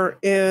founder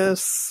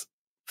is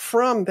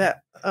from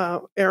that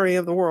area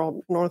of the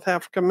world, North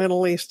Africa,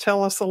 Middle East.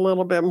 Tell us a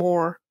little bit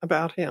more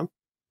about him.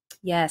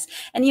 Yes.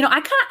 And,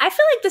 I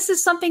feel like this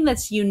is something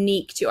that's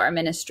unique to our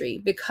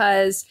ministry,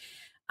 because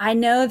I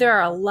know there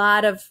are a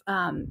lot of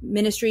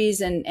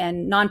ministries and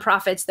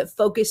nonprofits that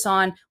focus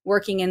on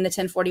working in the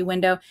 1040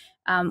 window.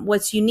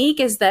 What's unique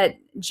is that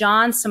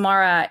John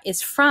Samara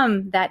is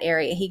from that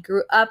area. He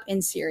grew up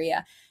in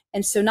Syria.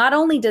 And so not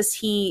only does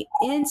he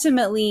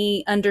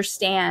intimately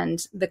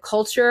understand the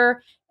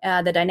culture,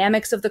 the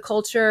dynamics of the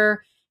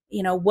culture,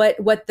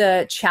 what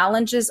the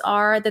challenges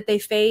are that they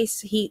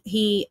face,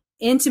 he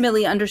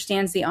intimately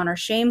understands the honor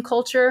shame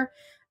culture,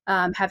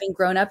 having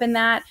grown up in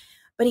that.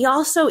 But he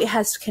also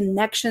has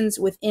connections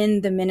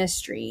within the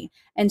ministry.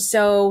 And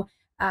so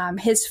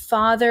his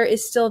father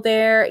is still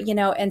there,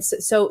 and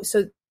so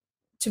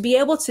to be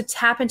able to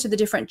tap into the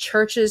different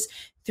churches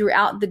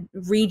throughout the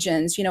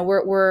regions, we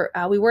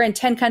were in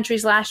 10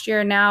 countries last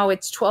year. Now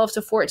it's 12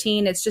 to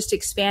 14. It's just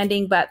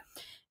expanding. But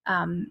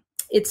I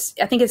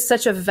think it's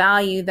such a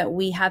value that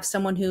we have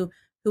someone who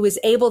is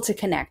able to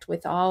connect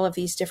with all of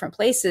these different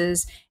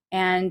places,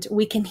 and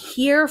we can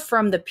hear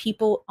from the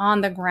people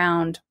on the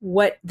ground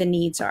what the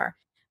needs are.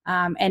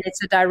 And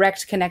it's a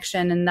direct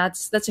connection, and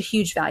that's a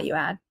huge value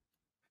add.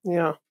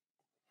 Yeah.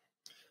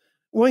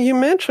 Well, you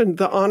mentioned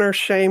the honor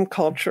shame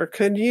culture.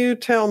 Could you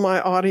tell my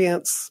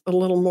audience a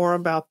little more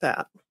about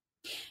that?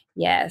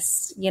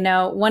 Yes.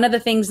 One of the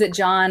things that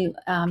John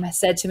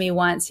said to me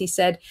once, he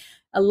said,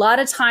 a lot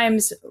of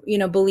times,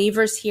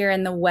 believers here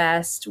in the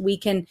West, we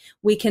can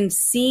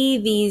see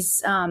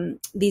these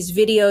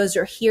videos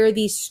or hear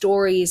these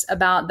stories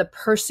about the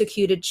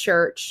persecuted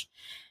church,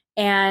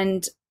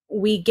 and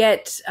we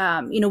get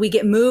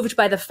moved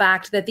by the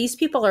fact that these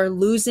people are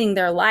losing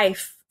their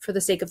life for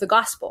the sake of the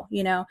gospel.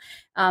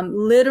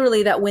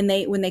 Literally, that when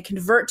they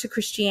convert to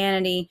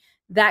Christianity,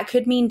 that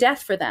could mean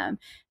death for them.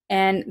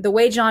 And the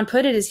way John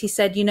put it is, he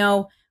said,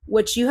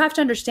 what you have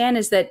to understand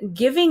is that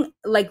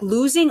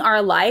losing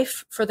our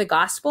life for the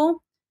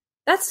gospel,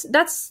 that's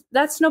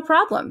no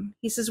problem.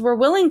 He says, we're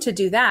willing to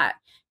do that.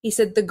 He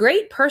said, the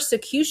great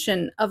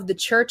persecution of the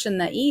church in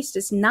the East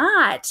is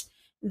not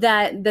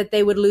that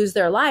they would lose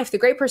their life. The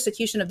great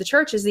persecution of the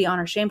church is the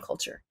honor shame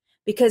culture,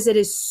 because it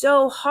is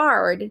so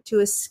hard to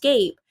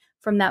escape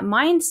from that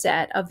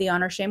mindset of the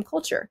honor shame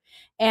culture.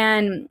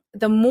 And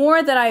the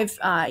more that I've,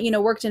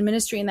 worked in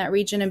ministry in that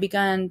region and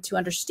begun to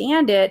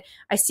understand it,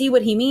 I see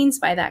what he means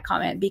by that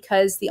comment,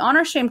 because the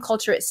honor shame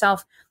culture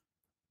itself,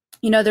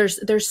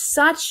 there's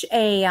such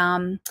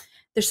a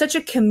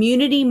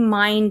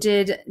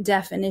community-minded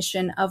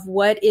definition of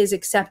what is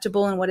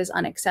acceptable and what is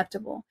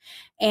unacceptable.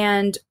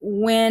 And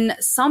when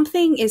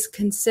something is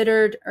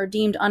considered or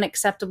deemed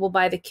unacceptable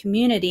by the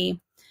community,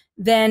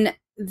 then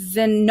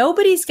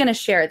nobody's going to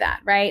share that,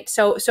 right?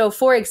 So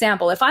for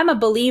example, if I'm a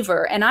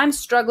believer and I'm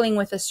struggling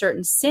with a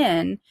certain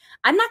sin,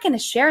 I'm not going to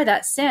share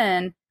that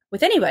sin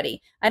with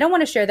anybody. I don't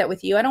want to share that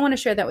with you. I don't want to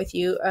share that with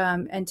you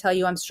and tell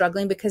you I'm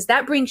struggling, because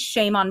that brings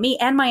shame on me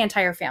and my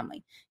entire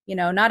family.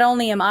 Not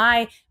only am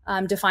I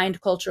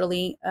defined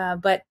culturally,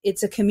 but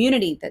it's a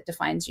community that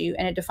defines you,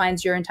 and it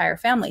defines your entire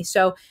family.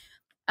 So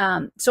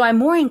I'm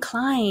more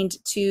inclined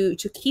to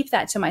keep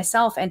that to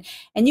myself, and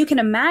you can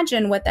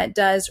imagine what that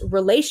does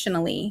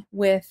relationally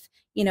with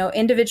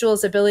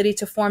individuals' ability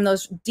to form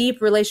those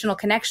deep relational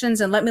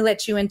connections, and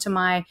let you into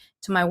my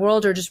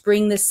world, or just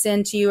bring this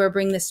sin to you or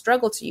bring this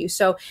struggle to you.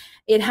 So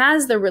it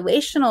has the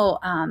relational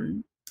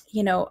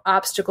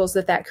obstacles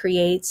that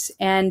creates,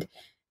 and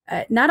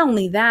not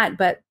only that,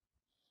 but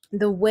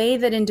the way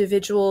that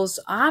individuals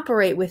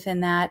operate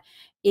within that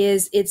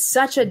it's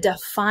such a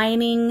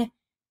defining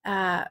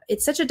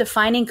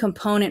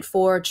component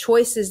for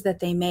choices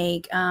that they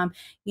make.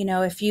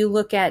 If you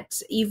look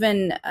at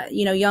even,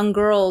 young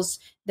girls,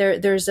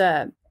 there's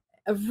a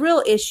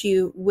real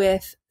issue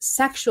with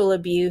sexual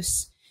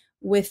abuse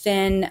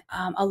within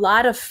a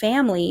lot of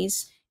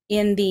families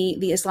in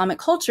the Islamic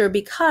culture,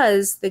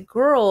 because the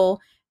girl,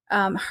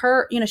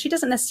 she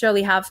doesn't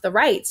necessarily have the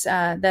rights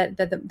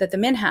that the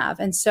men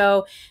have. And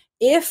so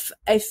if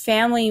a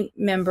family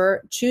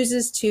member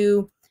chooses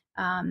to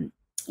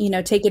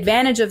take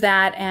advantage of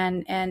that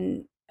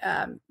and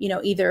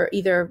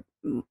either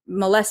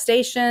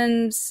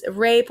molestations,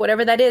 rape,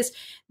 whatever that is,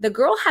 the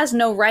girl has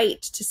no right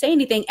to say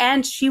anything,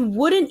 and she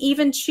wouldn't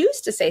even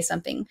choose to say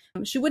something.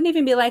 She wouldn't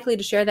even be likely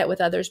to share that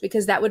with others,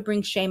 because that would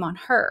bring shame on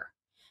her.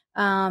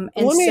 Let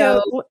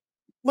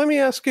me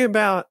ask you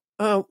about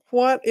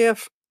what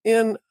if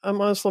in a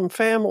Muslim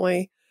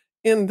family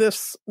in the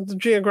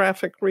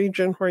geographic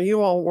region where you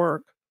all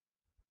work,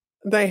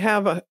 they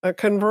have a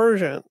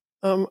conversion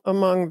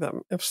among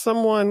them. If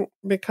someone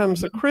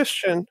becomes a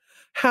Christian,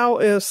 how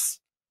is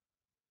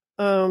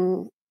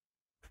the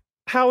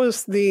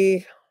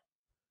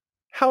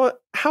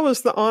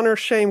honor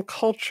shame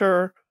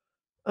culture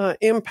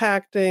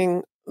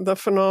impacting the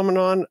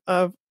phenomenon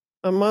of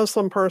a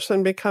Muslim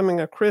person becoming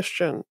a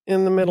Christian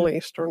in the Middle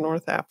East or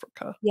North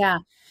Africa? Yeah,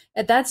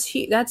 that's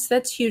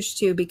huge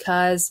too,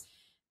 because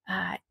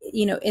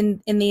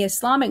in the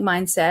Islamic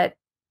mindset,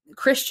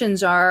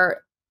 Christians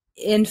are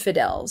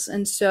infidels,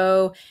 and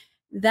so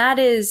that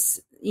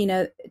is,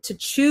 to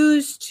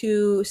choose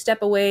to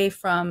step away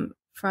from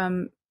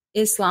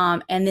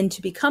Islam and then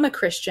to become a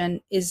Christian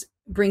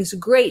brings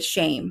great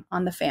shame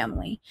on the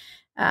family,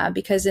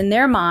 because in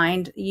their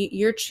mind,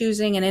 you're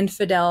choosing an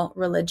infidel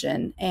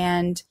religion,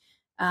 and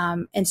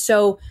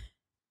so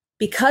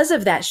because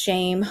of that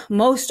shame,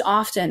 most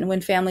often when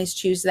families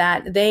choose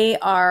that, they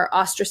are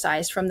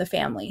ostracized from the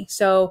family.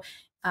 So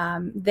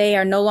they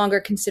are no longer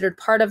considered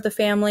part of the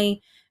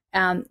family.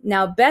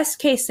 Now, best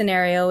case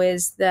scenario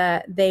is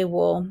that they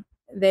will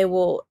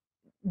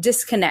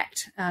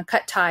disconnect,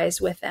 cut ties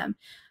with them.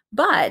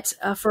 But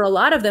for a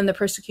lot of them, the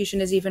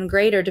persecution is even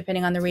greater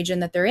depending on the region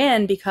that they're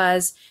in,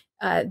 because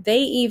they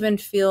even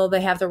feel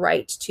they have the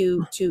right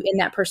to in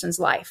that person's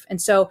life.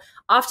 And so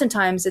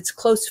oftentimes it's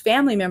close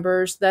family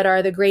members that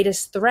are the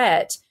greatest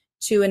threat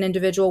to an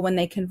individual when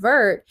they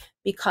convert,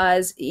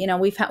 because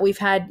we've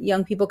had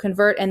young people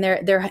convert and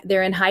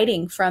they're in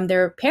hiding from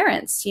their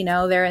parents.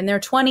 They're in their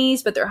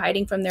 20s, but they're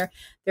hiding from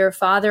their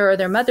father or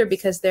their mother,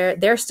 because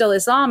they're still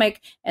Islamic,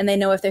 and they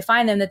know if they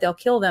find them that they'll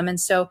kill them. And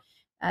so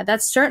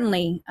that's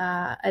certainly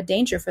a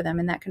danger for them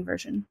in that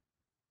conversion.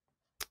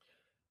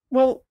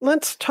 Well,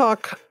 let's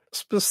talk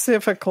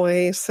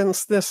specifically,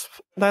 since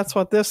that's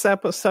what this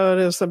episode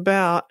is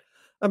about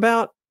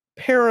about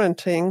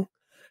parenting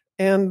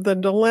and the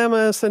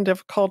dilemmas and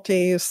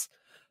difficulties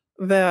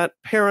that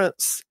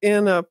parents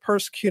in a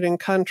persecuting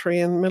country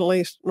in the Middle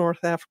East,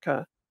 North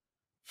Africa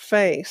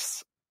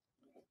face.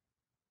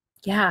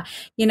 Yeah.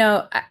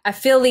 I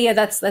feel, Leah,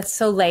 that's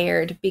so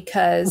layered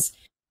because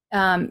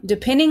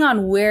depending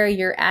on where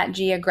you're at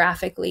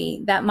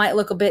geographically, that might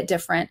look a bit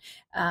different.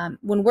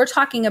 When we're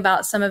talking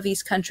about some of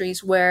these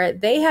countries where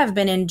they have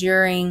been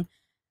enduring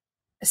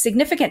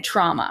significant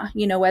trauma,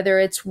 whether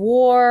it's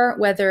war,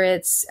 whether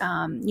it's,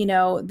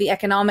 the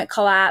economic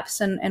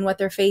collapse and what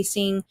they're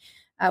facing,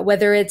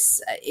 whether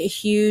it's a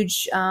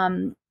huge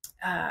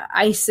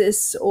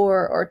ISIS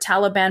or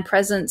Taliban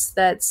presence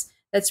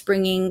that's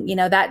bringing,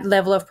 that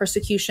level of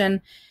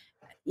persecution.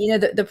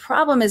 The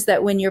problem is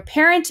that when you're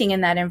parenting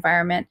in that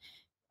environment,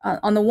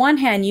 on the one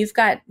hand, you've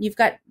got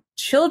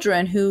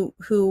children who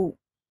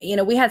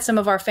we had some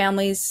of our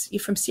families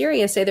from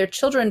Syria say their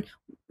children,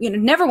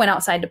 never went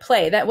outside to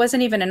play. That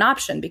wasn't even an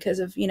option because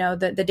of,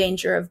 the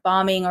danger of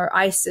bombing or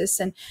ISIS.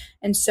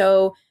 And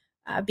so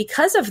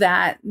because of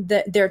that,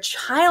 their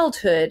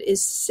childhood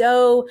is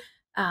so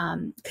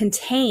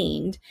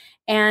contained.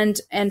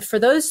 And for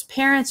those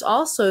parents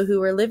also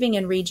who are living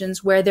in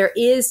regions where there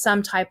is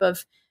some type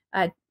of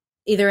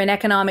either an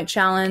economic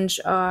challenge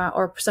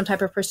or some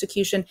type of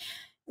persecution,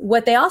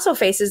 what they also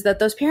face is that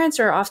those parents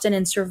are often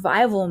in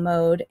survival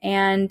mode.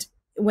 And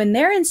when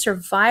they're in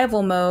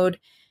survival mode,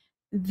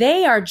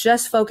 they are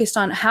just focused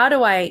on how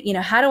do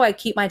I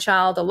keep my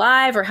child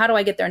alive, or how do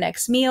I get their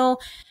next meal?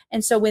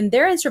 And so when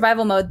they're in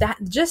survival mode, that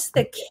just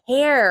the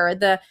care,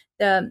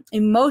 the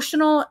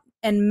emotional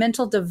and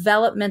mental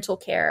developmental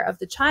care of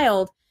the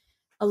child,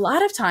 a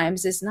lot of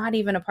times is not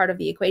even a part of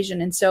the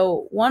equation. And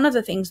so one of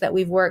the things that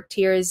we've worked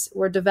here is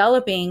we're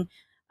developing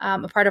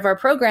a part of our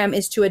program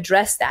is to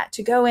address that,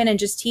 to go in and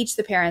just teach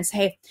the parents,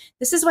 hey,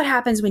 this is what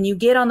happens when you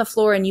get on the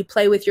floor and you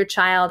play with your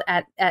child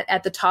at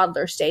the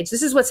toddler stage.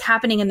 This is what's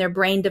happening in their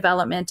brain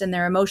development and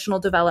their emotional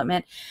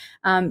development,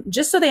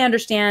 just so they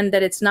understand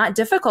that it's not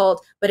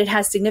difficult, but it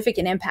has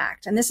significant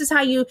impact. And this is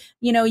how you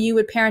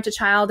would parent a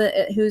child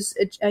who's,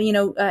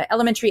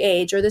 elementary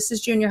age, or this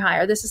is junior high,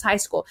 or this is high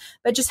school,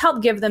 but just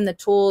help give them the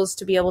tools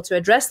to be able to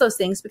address those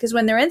things, because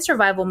when they're in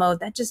survival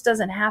mode, that just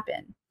doesn't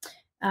happen.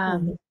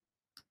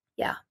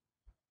 Yeah.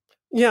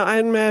 Yeah, I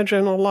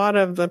imagine a lot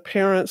of the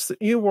parents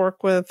that you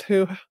work with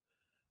who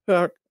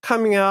are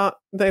coming out,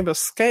 they've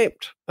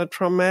escaped a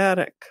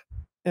traumatic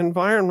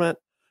environment.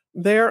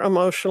 They're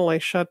emotionally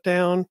shut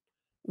down.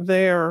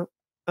 They're,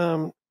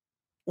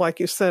 like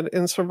you said,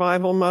 in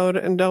survival mode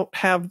and don't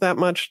have that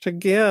much to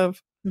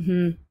give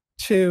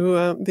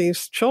to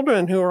these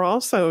children who are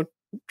also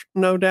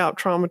no doubt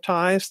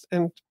traumatized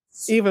and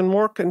even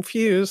more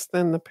confused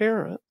than the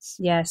parents.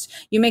 Yes,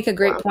 you make a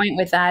great point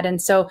with that. And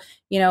so,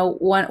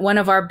 one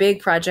of our big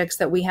projects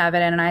that we have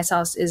at Ananias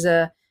House is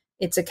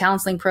it's a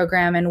counseling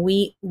program, and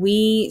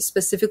we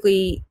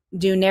specifically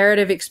do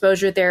narrative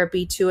exposure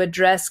therapy to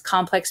address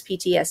complex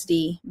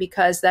PTSD,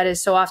 because that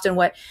is so often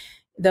what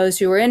those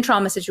who are in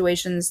trauma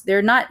situations,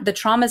 the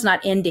trauma is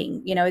not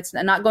ending, it's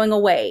not going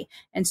away.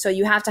 And so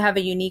you have to have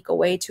a unique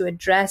way to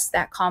address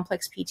that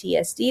complex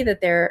PTSD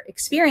that they're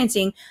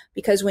experiencing,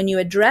 because when you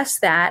address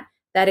that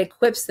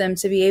equips them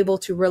to be able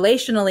to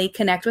relationally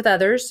connect with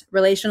others,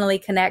 relationally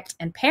connect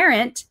and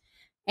parent,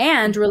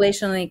 and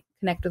relationally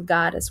connect with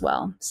God as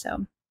well.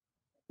 So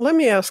let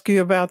me ask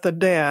you about the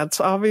dads.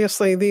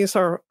 Obviously, these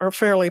are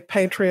fairly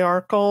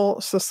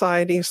patriarchal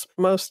societies,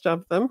 most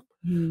of them.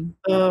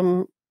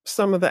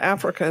 Some of the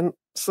African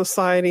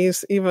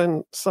societies,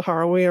 even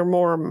Sahrawi, are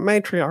more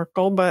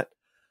matriarchal, but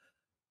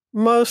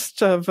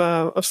most of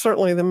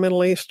certainly the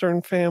Middle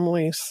Eastern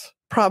families,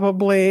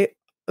 probably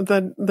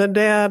the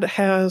dad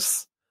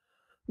has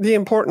the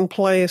important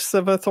place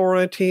of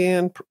authority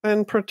and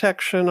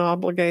protection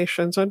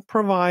obligations, and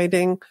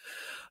providing.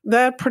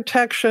 That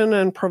protection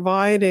and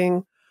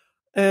providing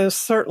is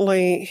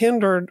certainly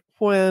hindered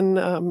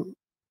when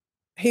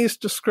he's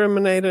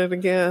discriminated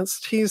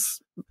against.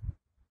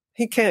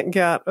 He can't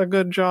get a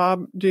good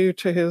job due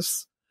to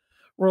his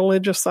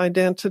religious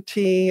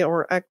identity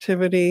or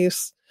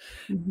activities.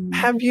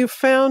 Have you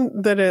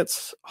found that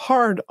it's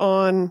hard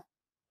on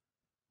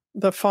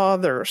the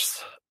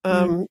fathers?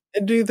 Do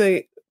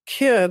the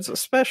kids,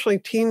 especially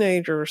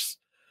teenagers,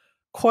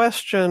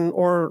 question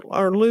or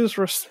lose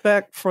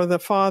respect for the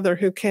father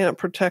who can't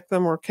protect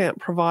them or can't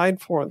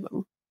provide for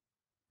them?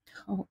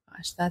 Oh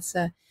gosh, that's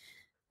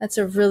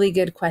a really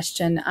good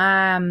question.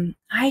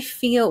 I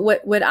feel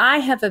what I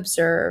have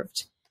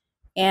observed,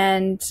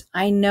 and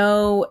I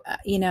know,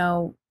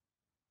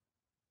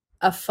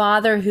 a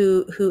father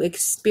who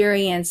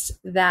experienced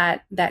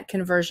that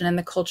conversion, and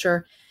the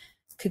culture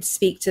could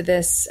speak to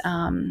this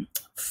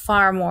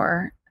far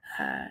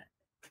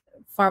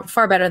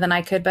better than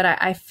I could. But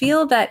I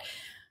feel that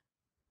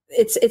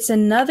it's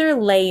another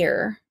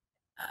layer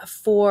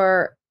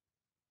for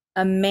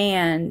a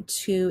man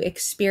to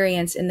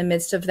experience in the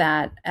midst of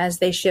that as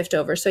they shift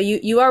over. So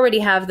you already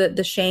have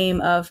the shame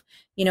of,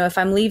 if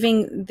I'm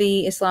leaving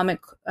the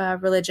Islamic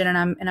religion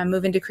and I'm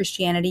moving to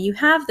Christianity, you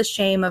have the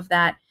shame of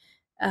that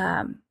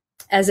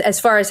as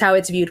far as how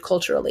it's viewed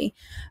culturally.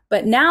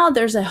 But now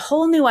there's a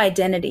whole new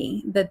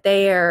identity that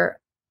they are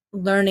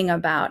learning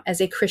about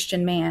as a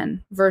Christian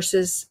man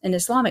versus an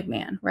Islamic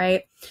man,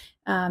 right?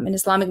 An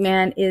Islamic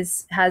man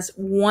has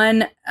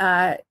one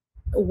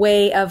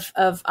way of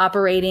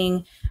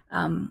operating,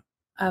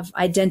 of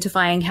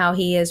identifying how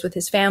he is with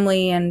his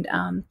family and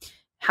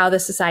how the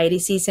society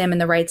sees him and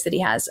the rights that he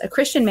has. A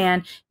Christian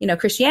man,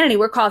 Christianity,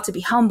 we're called to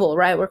be humble,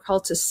 right? We're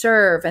called to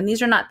serve. And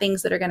these are not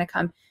things that are going to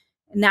come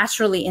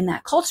naturally in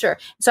that culture.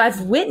 So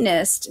I've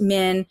witnessed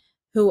men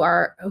who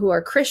are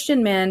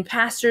Christian men,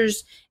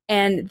 pastors,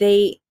 and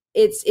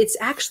it's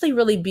actually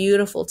really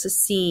beautiful to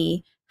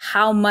see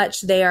how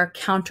much they are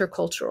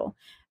countercultural.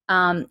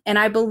 And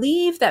I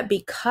believe that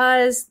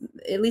because,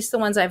 at least the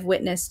ones I've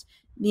witnessed,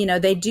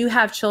 they do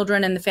have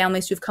children and the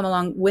families who've come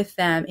along with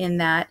them in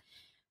that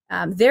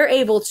they're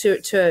able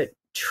to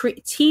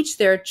teach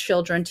their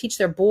children, teach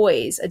their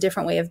boys a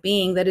different way of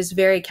being that is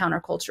very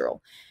countercultural.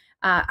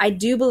 I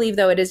do believe,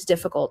 though, it is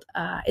difficult.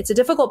 It's a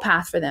difficult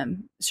path for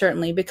them,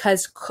 certainly,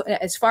 because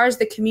as far as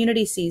the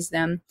community sees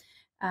them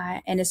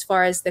and as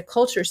far as the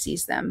culture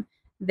sees them,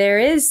 there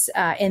is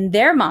in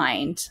their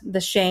mind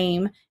the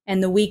shame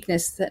and the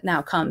weakness that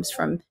now comes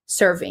from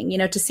serving.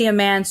 To see a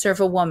man serve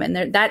a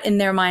woman, that in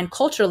their mind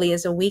culturally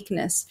is a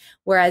weakness,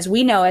 whereas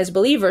we know as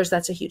believers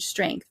that's a huge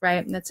strength,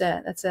 right? And that's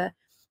a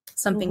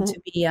something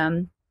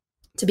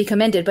to be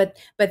commended.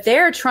 But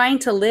they're trying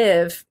to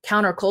live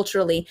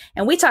counterculturally,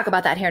 and we talk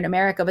about that here in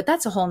America, but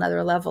that's a whole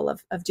nother level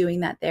of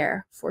doing that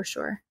there for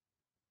sure.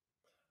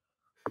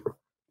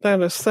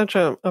 That is such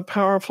a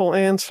powerful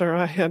answer.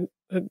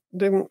 It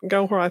didn't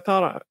go where I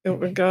thought it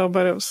would go,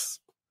 but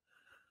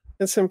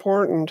it's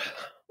important.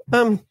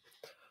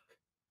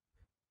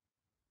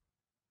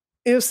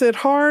 Is it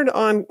hard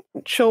on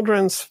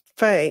children's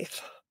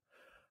faith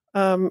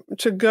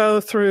to go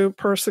through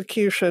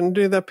persecution?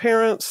 Do the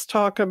parents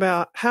talk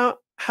about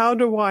how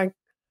do I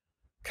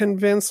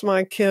convince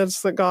my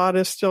kids that God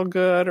is still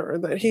good, or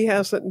that he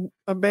hasn't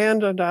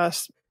abandoned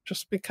us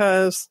just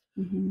because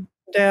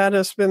dad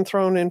has been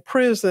thrown in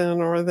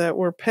prison, or that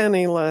we're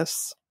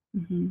penniless?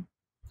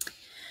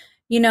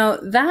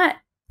 That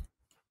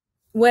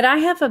what I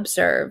have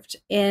observed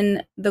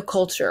in the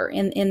culture,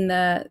 in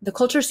the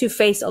cultures who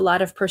face a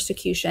lot of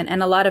persecution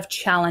and a lot of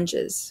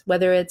challenges,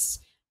 whether it's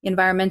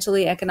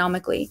environmentally,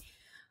 economically,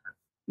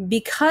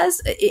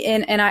 because,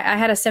 and I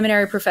had a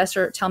seminary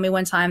professor tell me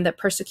one time that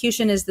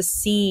persecution is the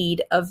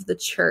seed of the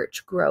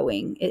church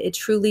growing. It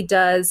truly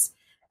does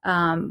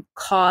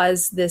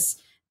cause this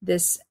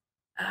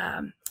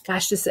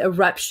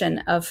eruption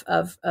of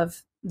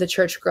the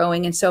church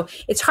growing. And so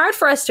it's hard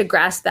for us to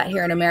grasp that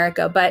here in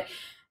America. But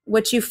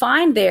what you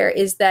find there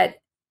is that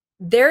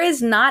there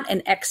is not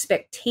an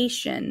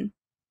expectation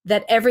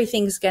that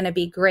everything's going to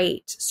be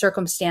great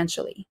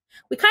circumstantially.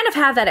 We kind of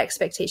have that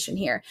expectation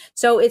here.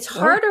 So it's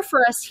harder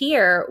for us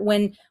here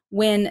when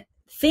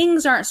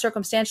things aren't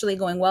circumstantially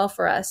going well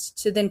for us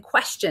to then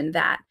question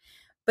that.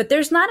 But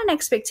there's not an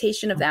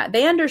expectation of that.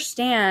 They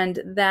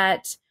understand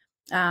that,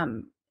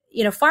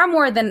 far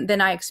more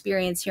than I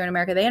experience here in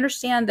America. They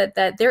understand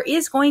that there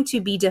is going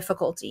to be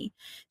difficulty.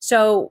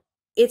 So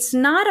it's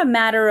not a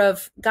matter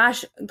of,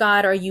 gosh,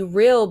 God, are you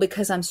real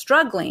because I'm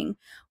struggling?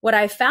 What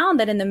I found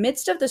that in the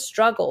midst of the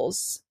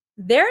struggles,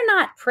 they're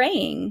not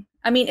praying.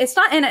 I mean, it's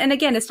not, and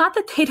again, it's not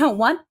that they don't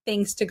want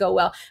things to go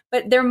well,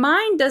 but their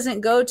mind doesn't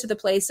go to the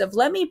place of,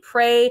 let me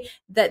pray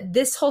that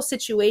this whole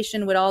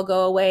situation would all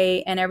go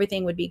away and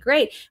everything would be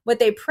great. What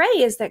they pray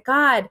is that,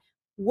 God,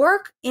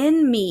 work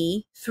in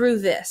me through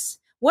this.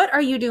 What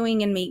are you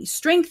doing in me?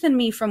 Strengthen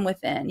me from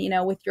within,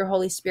 with your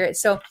Holy Spirit.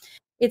 So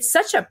it's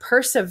such a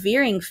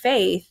persevering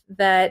faith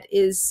that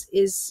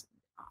is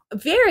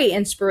very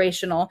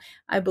inspirational,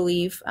 I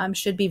believe,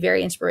 should be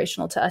very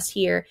inspirational to us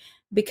here,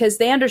 because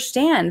they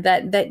understand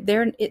that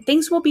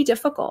things will be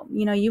difficult.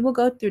 You will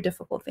go through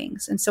difficult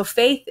things. And so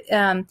faith,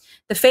 the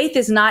faith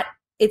is not,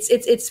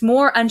 it's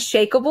more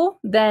unshakable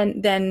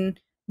than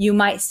you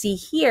might see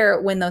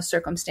here when those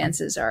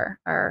circumstances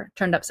are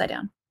turned upside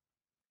down.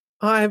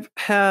 I've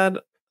had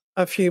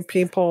a few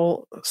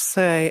people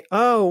say,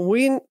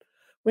 we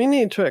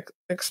need to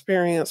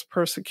experience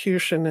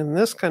persecution in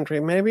this country.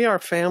 Maybe our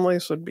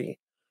families would be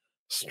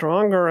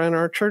stronger and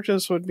our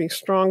churches would be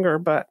stronger.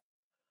 But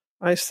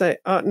I say,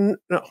 no,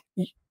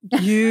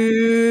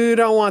 you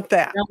don't want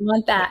that. You don't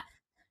want that.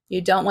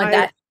 You don't want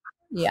that.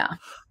 Yeah.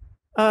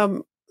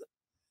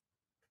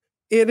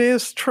 It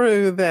is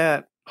true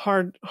that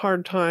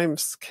hard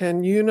times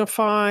can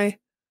unify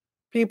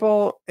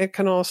people. It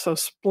can also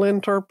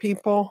splinter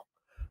people.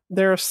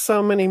 There are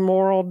so many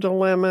moral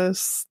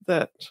dilemmas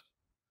that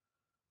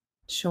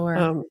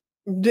sure.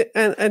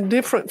 And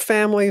different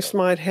families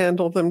might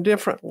handle them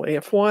differently.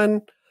 If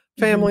one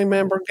family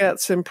member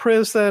gets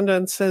imprisoned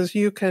and says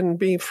you can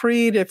be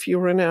freed if you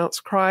renounce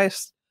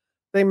Christ,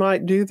 they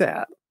might do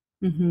that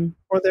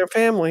for their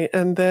family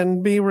and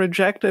then be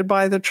rejected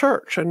by the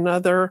church.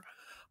 Another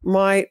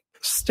might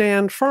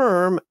stand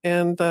firm,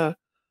 and the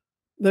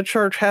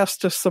church has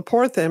to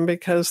support them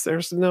because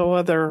there's no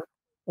other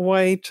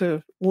way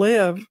to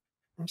live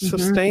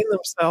sustain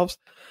themselves.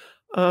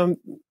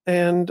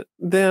 And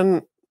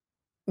then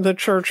the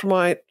church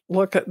might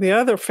look at the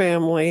other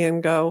family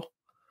and go,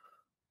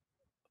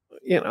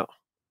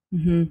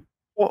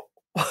 well,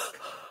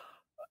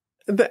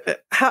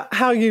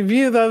 how you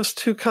view those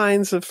two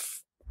kinds of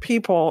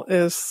people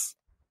is,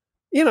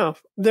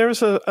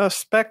 there's a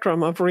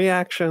spectrum of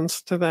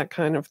reactions to that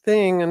kind of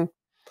thing.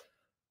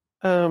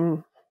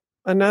 And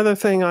another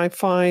thing I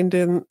find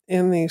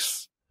in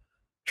these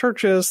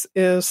churches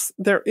is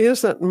there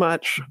isn't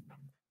much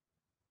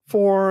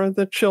for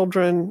the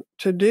children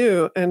to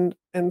do. And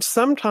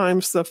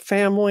sometimes the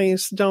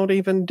families don't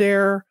even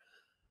dare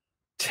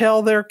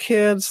tell their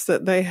kids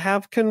that they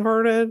have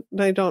converted.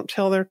 They don't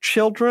tell their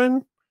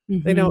children.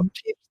 They don't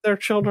teach their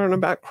children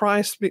about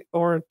Christ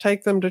or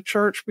take them to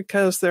church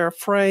because they're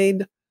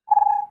afraid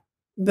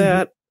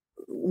that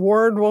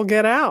word will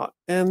get out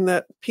and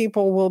that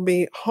people will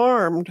be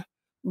harmed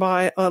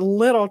by a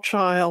little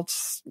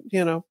child's,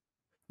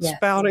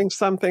 spouting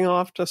something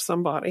off to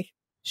somebody.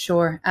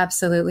 Sure,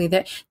 absolutely.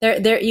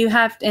 There you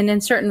have, and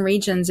in certain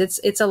regions,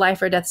 it's a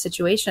life or death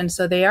situation.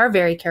 So they are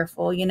very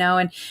careful,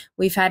 and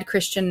we've had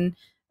Christian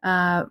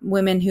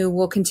women who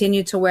will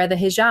continue to wear the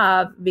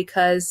hijab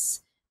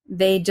because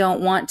they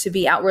don't want to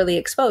be outwardly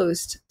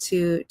exposed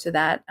to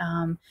that.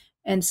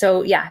 And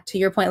so, to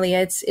your point,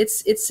 Leah,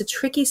 it's a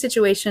tricky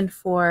situation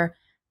for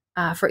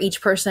each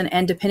person,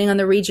 and depending on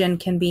the region,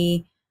 can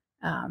be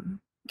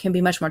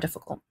much more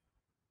difficult.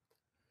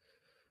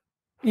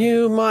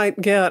 You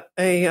might get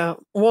a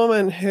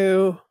woman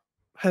who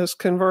has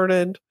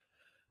converted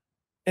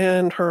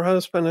and her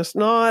husband is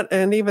not.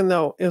 And even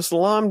though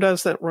Islam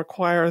doesn't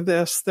require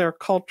this, there are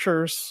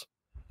cultures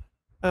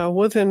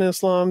within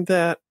Islam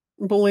that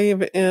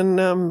believe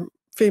in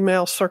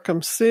female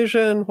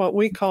circumcision, what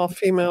we call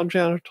female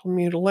genital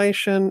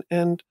mutilation.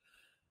 And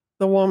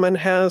the woman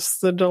has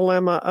the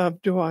dilemma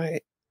of, do I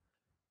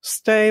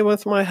stay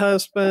with my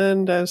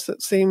husband, as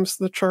it seems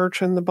the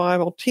church and the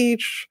Bible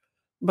teach,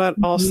 but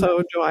also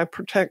do I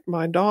protect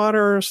my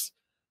daughters,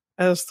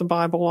 as the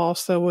Bible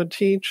also would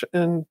teach?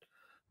 And,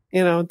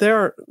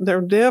 they're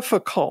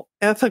difficult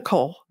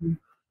ethical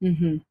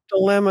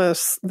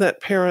dilemmas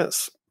that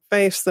parents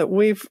face that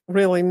we've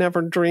really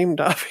never dreamed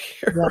of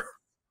here.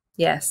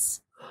 Yes.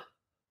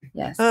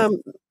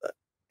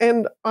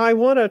 And I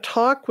want to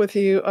talk with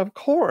you, of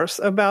course,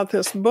 about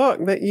this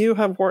book that you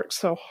have worked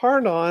so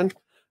hard on.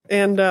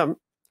 And, I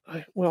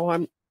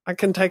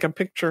can take a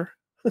picture.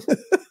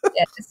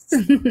 Yes.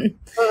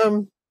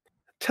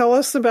 Tell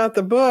us about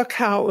the book,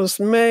 how it was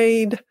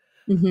made,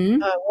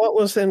 what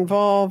was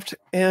involved,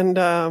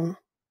 and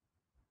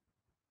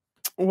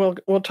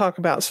we'll talk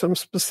about some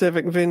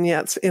specific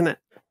vignettes in it.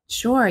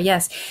 Sure.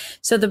 Yes.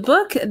 So the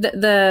book,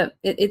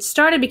 it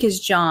started because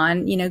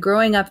John,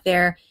 growing up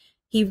there,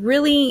 he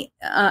really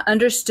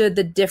understood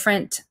the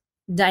different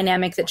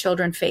dynamic that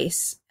children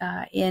face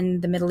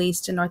in the Middle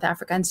East and North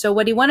Africa. And so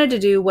what he wanted to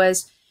do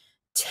was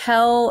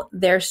tell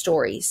their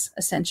stories,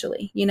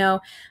 essentially, because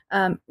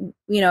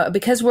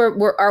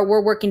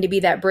we're working to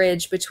be that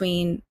bridge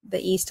between the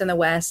East and the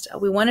West.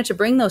 We wanted to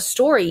bring those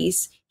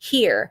stories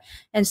here.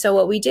 And so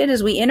what we did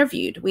is we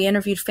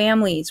interviewed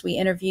families, we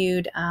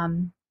interviewed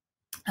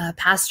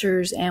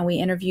pastors, and we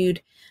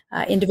interviewed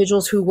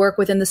individuals who work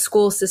within the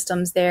school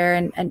systems there,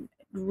 and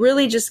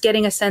really just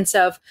getting a sense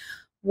of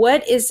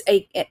what is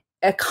a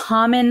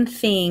common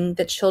thing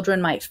that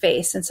children might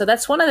face. And so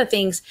that's one of the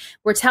things.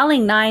 We're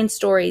telling 9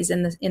 stories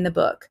in the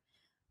book.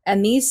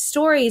 And these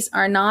stories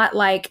are not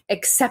like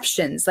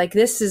exceptions. Like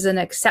this is an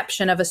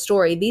exception of a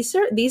story.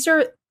 These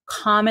are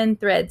common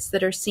threads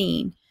that are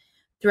seen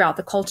throughout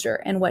the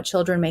culture and what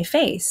children may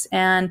face.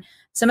 And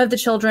some of the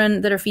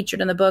children that are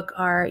featured in the book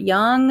are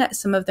young.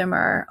 Some of them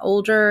are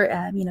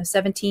older,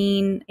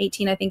 17,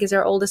 18, I think is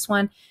our oldest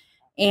one.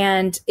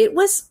 And it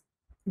was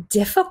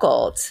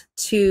difficult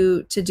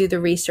to do the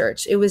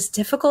research. It was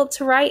difficult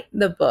to write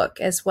the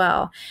book as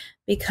well,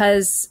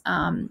 because,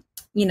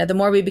 the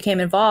more we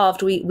became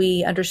involved,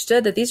 we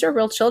understood that these are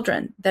real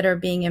children that are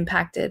being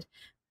impacted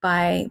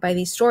by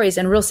these stories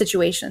and real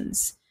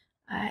situations.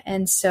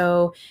 And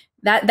so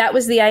that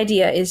was the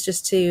idea, is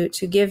just to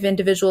give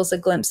individuals a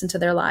glimpse into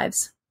their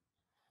lives.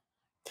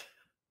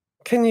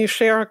 Can you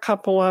share a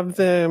couple of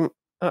the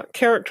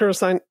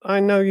characters? I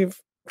know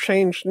you've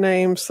changed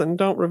names and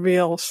don't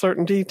reveal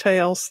certain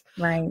details,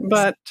 right?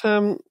 But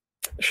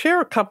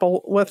share a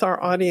couple with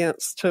our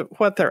audience to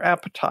whet their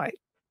appetite.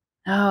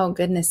 Oh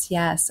goodness,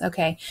 yes.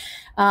 Okay,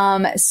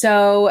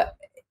 so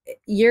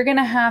you're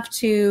gonna have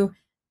to,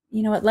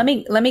 let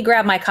me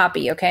grab my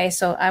copy. Okay,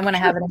 so I want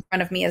to have it in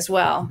front of me as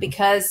well,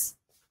 because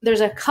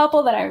there's a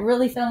couple that I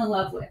really fell in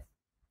love with.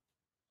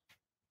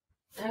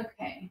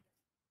 Okay.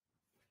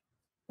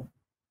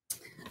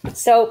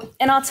 So,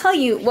 and I'll tell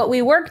you what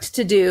we worked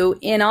to do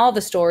in all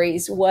the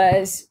stories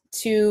was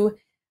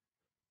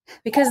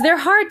because they're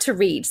hard to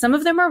read. Some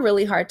of them are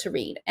really hard to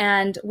read.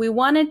 And we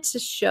wanted to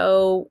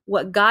show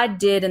what God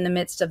did in the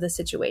midst of the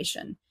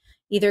situation.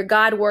 Either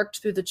God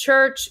worked through the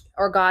church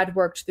or God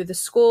worked through the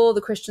school,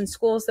 the Christian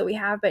schools that we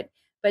have, but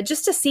but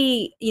just to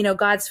see,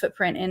 God's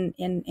footprint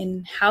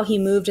in how he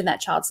moved in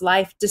that child's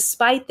life,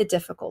 despite the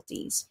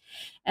difficulties.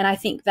 And I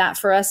think that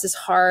for us is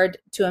hard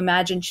to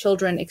imagine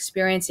children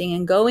experiencing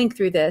and going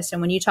through this.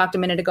 And when you talked a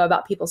minute ago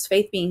about people's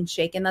faith being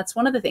shaken, that's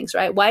one of the things,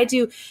 right? Why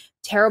do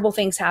terrible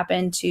things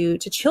happen to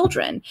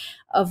children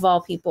of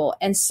all people?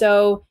 And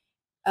so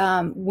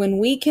when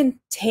we can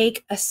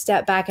take a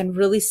step back and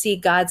really see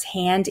God's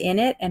hand in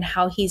it and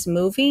how he's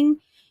moving,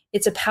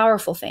 it's a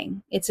powerful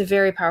thing. It's a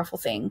very powerful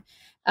thing.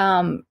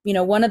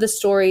 One of the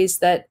stories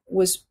that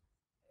was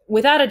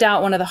without a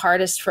doubt one of the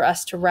hardest for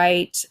us to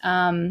write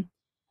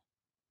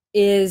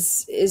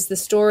is the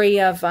story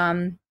of,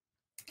 and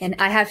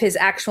I have his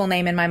actual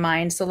name in my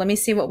mind. So let me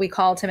see what we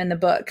called him in the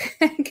book,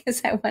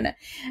 because I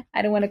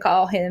don't want to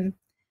call him,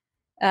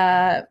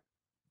 I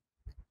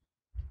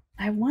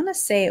want to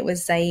say it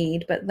was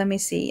Zaid, but let me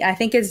see. I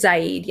think it's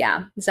Zaid.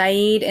 Yeah.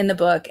 Zaid in the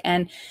book.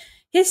 And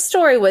his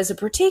story was a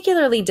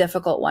particularly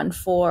difficult one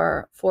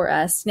for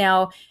us.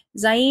 Now,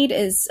 Zaid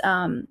is,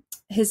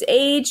 his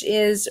age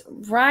is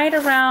right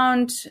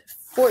around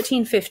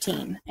 14,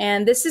 15.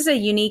 And this is a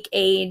unique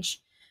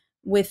age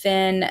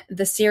within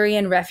the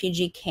Syrian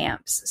refugee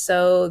camps.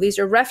 So these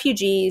are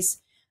refugees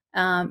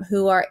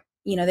who are,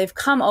 they've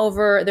come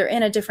over, they're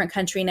in a different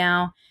country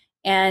now.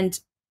 And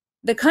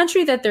the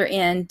country that they're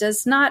in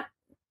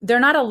they're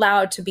not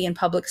allowed to be in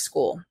public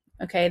school.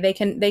 Okay.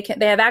 They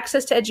have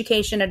access to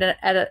education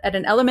at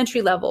an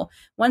elementary level.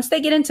 Once they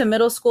get into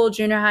middle school,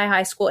 junior high,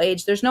 high school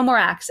age, there's no more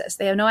access.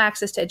 They have no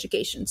access to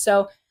education.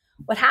 So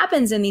what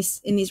happens in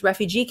these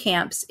refugee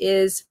camps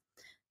is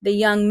the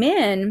young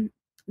men,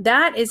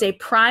 that is a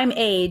prime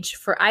age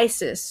for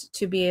ISIS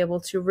to be able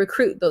to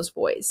recruit those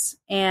boys.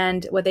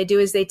 And what they do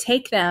is they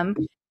take them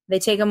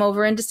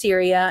over into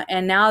Syria,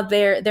 and now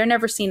they're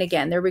never seen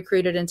again. They're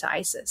recruited into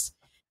ISIS.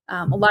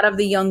 A lot of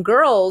the young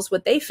girls,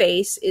 what they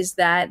face is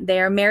that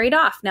they're married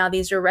off. Now,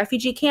 these are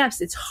refugee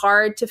camps. It's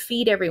hard to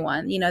feed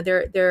everyone.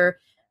 Their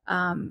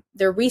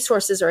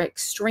resources are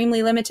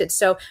extremely limited.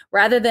 So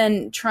rather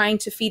than trying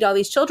to feed all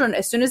these children,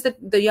 as soon as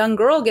the young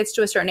girl gets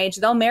to a certain age,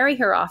 they'll marry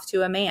her off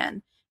to a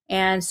man.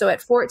 And so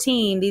at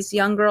 14, these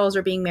young girls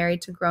are being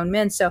married to grown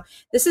men. So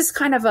this is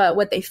kind of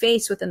what they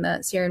face within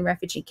the Syrian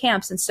refugee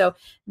camps. And so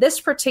this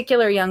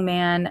particular young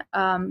man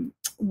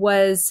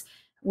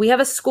we have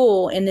a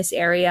school in this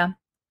area.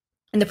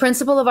 And the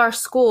principal of our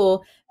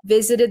school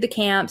visited the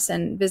camps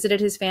and visited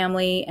his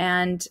family.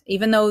 And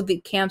even though the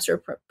camps are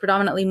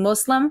predominantly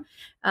Muslim,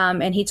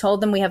 and he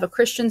told them we have a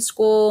Christian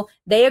school,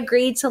 they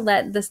agreed to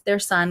let their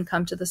son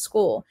come to the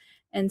school.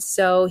 And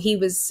so he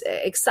was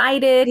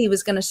excited. He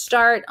was going to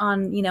start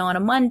on a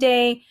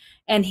Monday.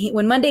 And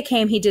when Monday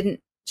came, he didn't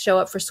show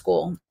up for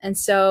school. And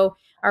so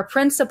our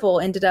principal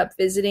ended up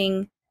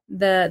visiting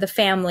the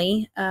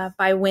family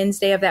by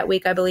Wednesday of that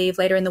week, I believe,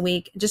 later in the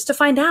week, just to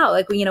find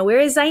out, where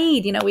is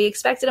Zaid? We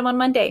expected him on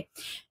Monday.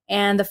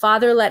 And the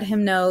father let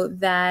him know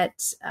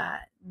that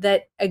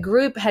a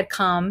group had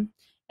come,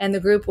 and the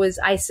group was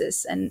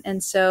ISIS.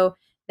 And so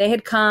they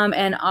had come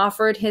and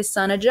offered his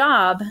son a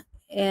job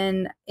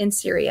in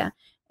Syria,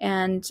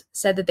 and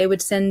said that they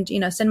would send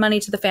money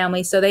to the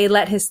family. So they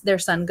let their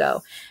son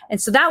go.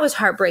 And so that was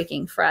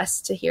heartbreaking for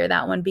us to hear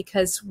that one,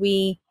 because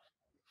we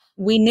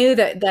knew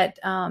that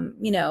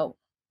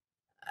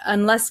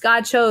unless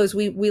God chose,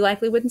 we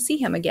likely wouldn't see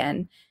him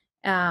again.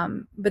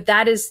 But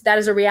that is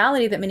a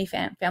reality that many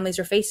families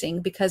are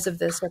facing because of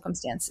the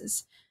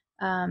circumstances.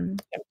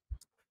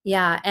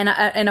 Yeah.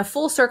 And a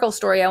full circle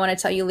story I want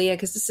to tell you, Leah,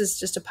 because this is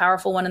just a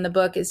powerful one in the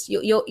book, is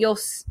you'll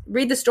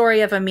read the story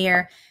of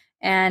Amir,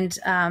 and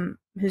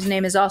whose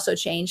name is also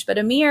changed. But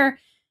Amir,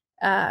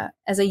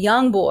 as a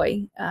young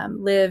boy,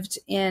 lived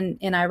in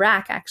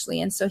Iraq,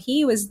 actually. And so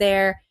he was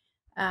there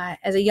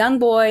as a young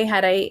boy,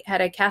 had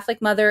a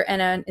Catholic mother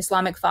and an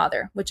Islamic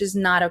father, which is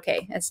not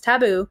okay. It's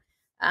taboo,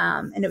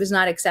 and it was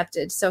not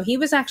accepted. So he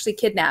was actually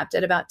kidnapped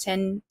at about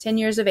 10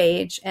 years of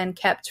age and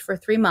kept for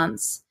 3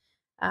 months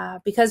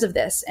because of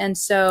this. And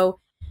so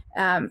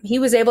he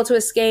was able to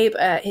escape.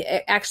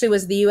 It actually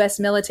was the U.S.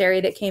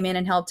 military that came in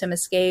and helped him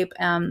escape.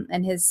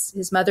 And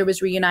his mother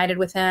was reunited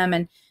with him,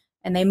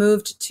 and they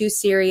moved to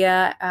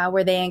Syria,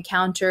 where they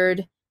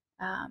encountered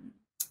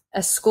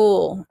a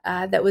school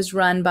that was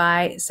run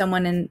by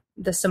someone in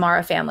the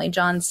Samara family,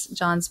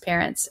 John's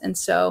parents. And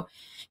so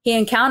he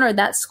encountered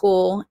that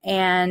school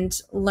and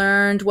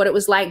learned what it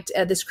was like,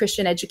 this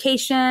Christian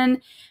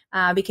education,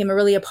 became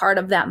really a part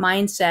of that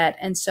mindset.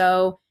 And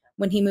so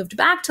when he moved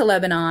back to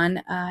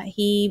Lebanon,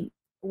 he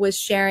was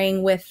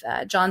sharing with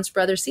John's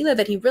brother Sila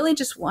that he really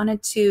just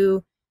wanted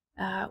to,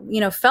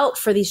 felt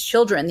for these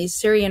children, these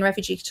Syrian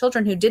refugee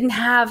children who didn't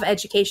have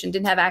education,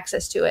 didn't have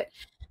access to it.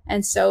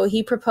 And so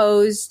he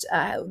proposed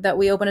that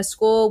we open a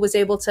school, was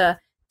able to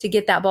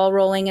get that ball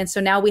rolling. And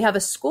so now we have a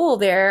school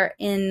there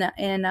in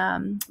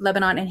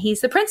Lebanon, and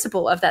he's the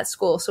principal of that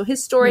school. So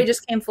his story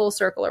just came full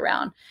circle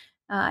around.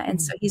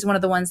 And so he's one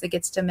of the ones that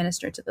gets to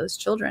minister to those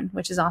children,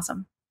 which is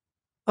awesome.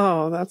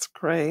 Oh, that's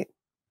great.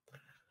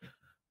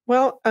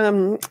 Well,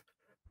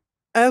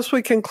 as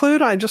we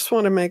conclude, I just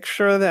want to make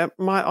sure that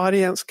my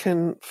audience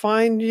can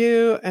find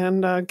you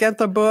and get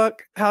the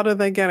book. How do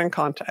they get in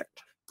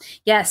contact?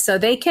 Yes, so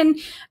they can,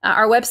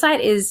 our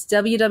website is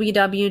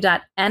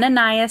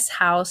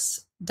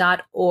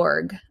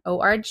www.ananiashouse.org,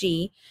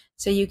 O-R-G.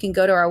 So you can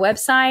go to our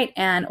website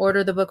and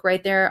order the book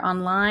right there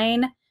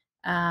online.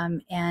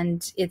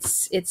 And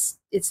it's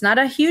not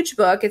a huge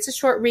book. It's a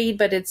short read,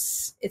 but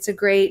it's a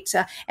great,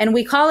 and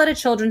we call it a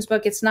children's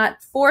book. It's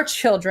not for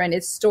children.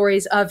 It's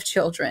stories of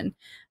children.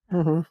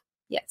 Mm-hmm.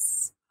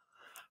 Yes.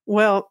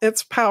 Well,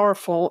 it's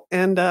powerful,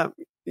 and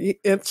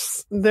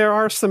there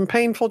are some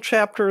painful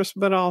chapters,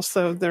 but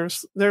also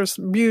there's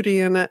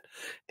beauty in it.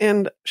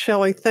 And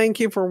Shelli,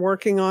 thank you for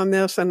working on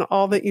this and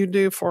all that you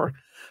do for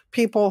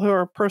people who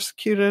are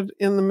persecuted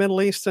in the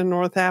Middle East and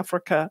North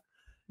Africa.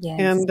 Yes.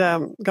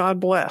 And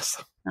God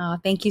bless. Oh,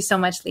 thank you so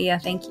much, Leah.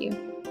 Thank you.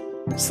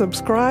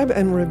 Subscribe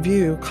and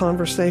review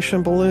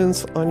Conversation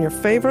Balloons on your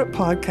favorite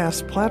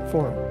podcast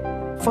platform.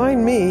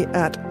 Find me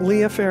at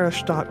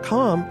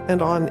leahfarish.com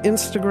and on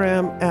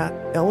Instagram at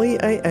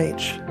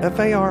LeahFarish.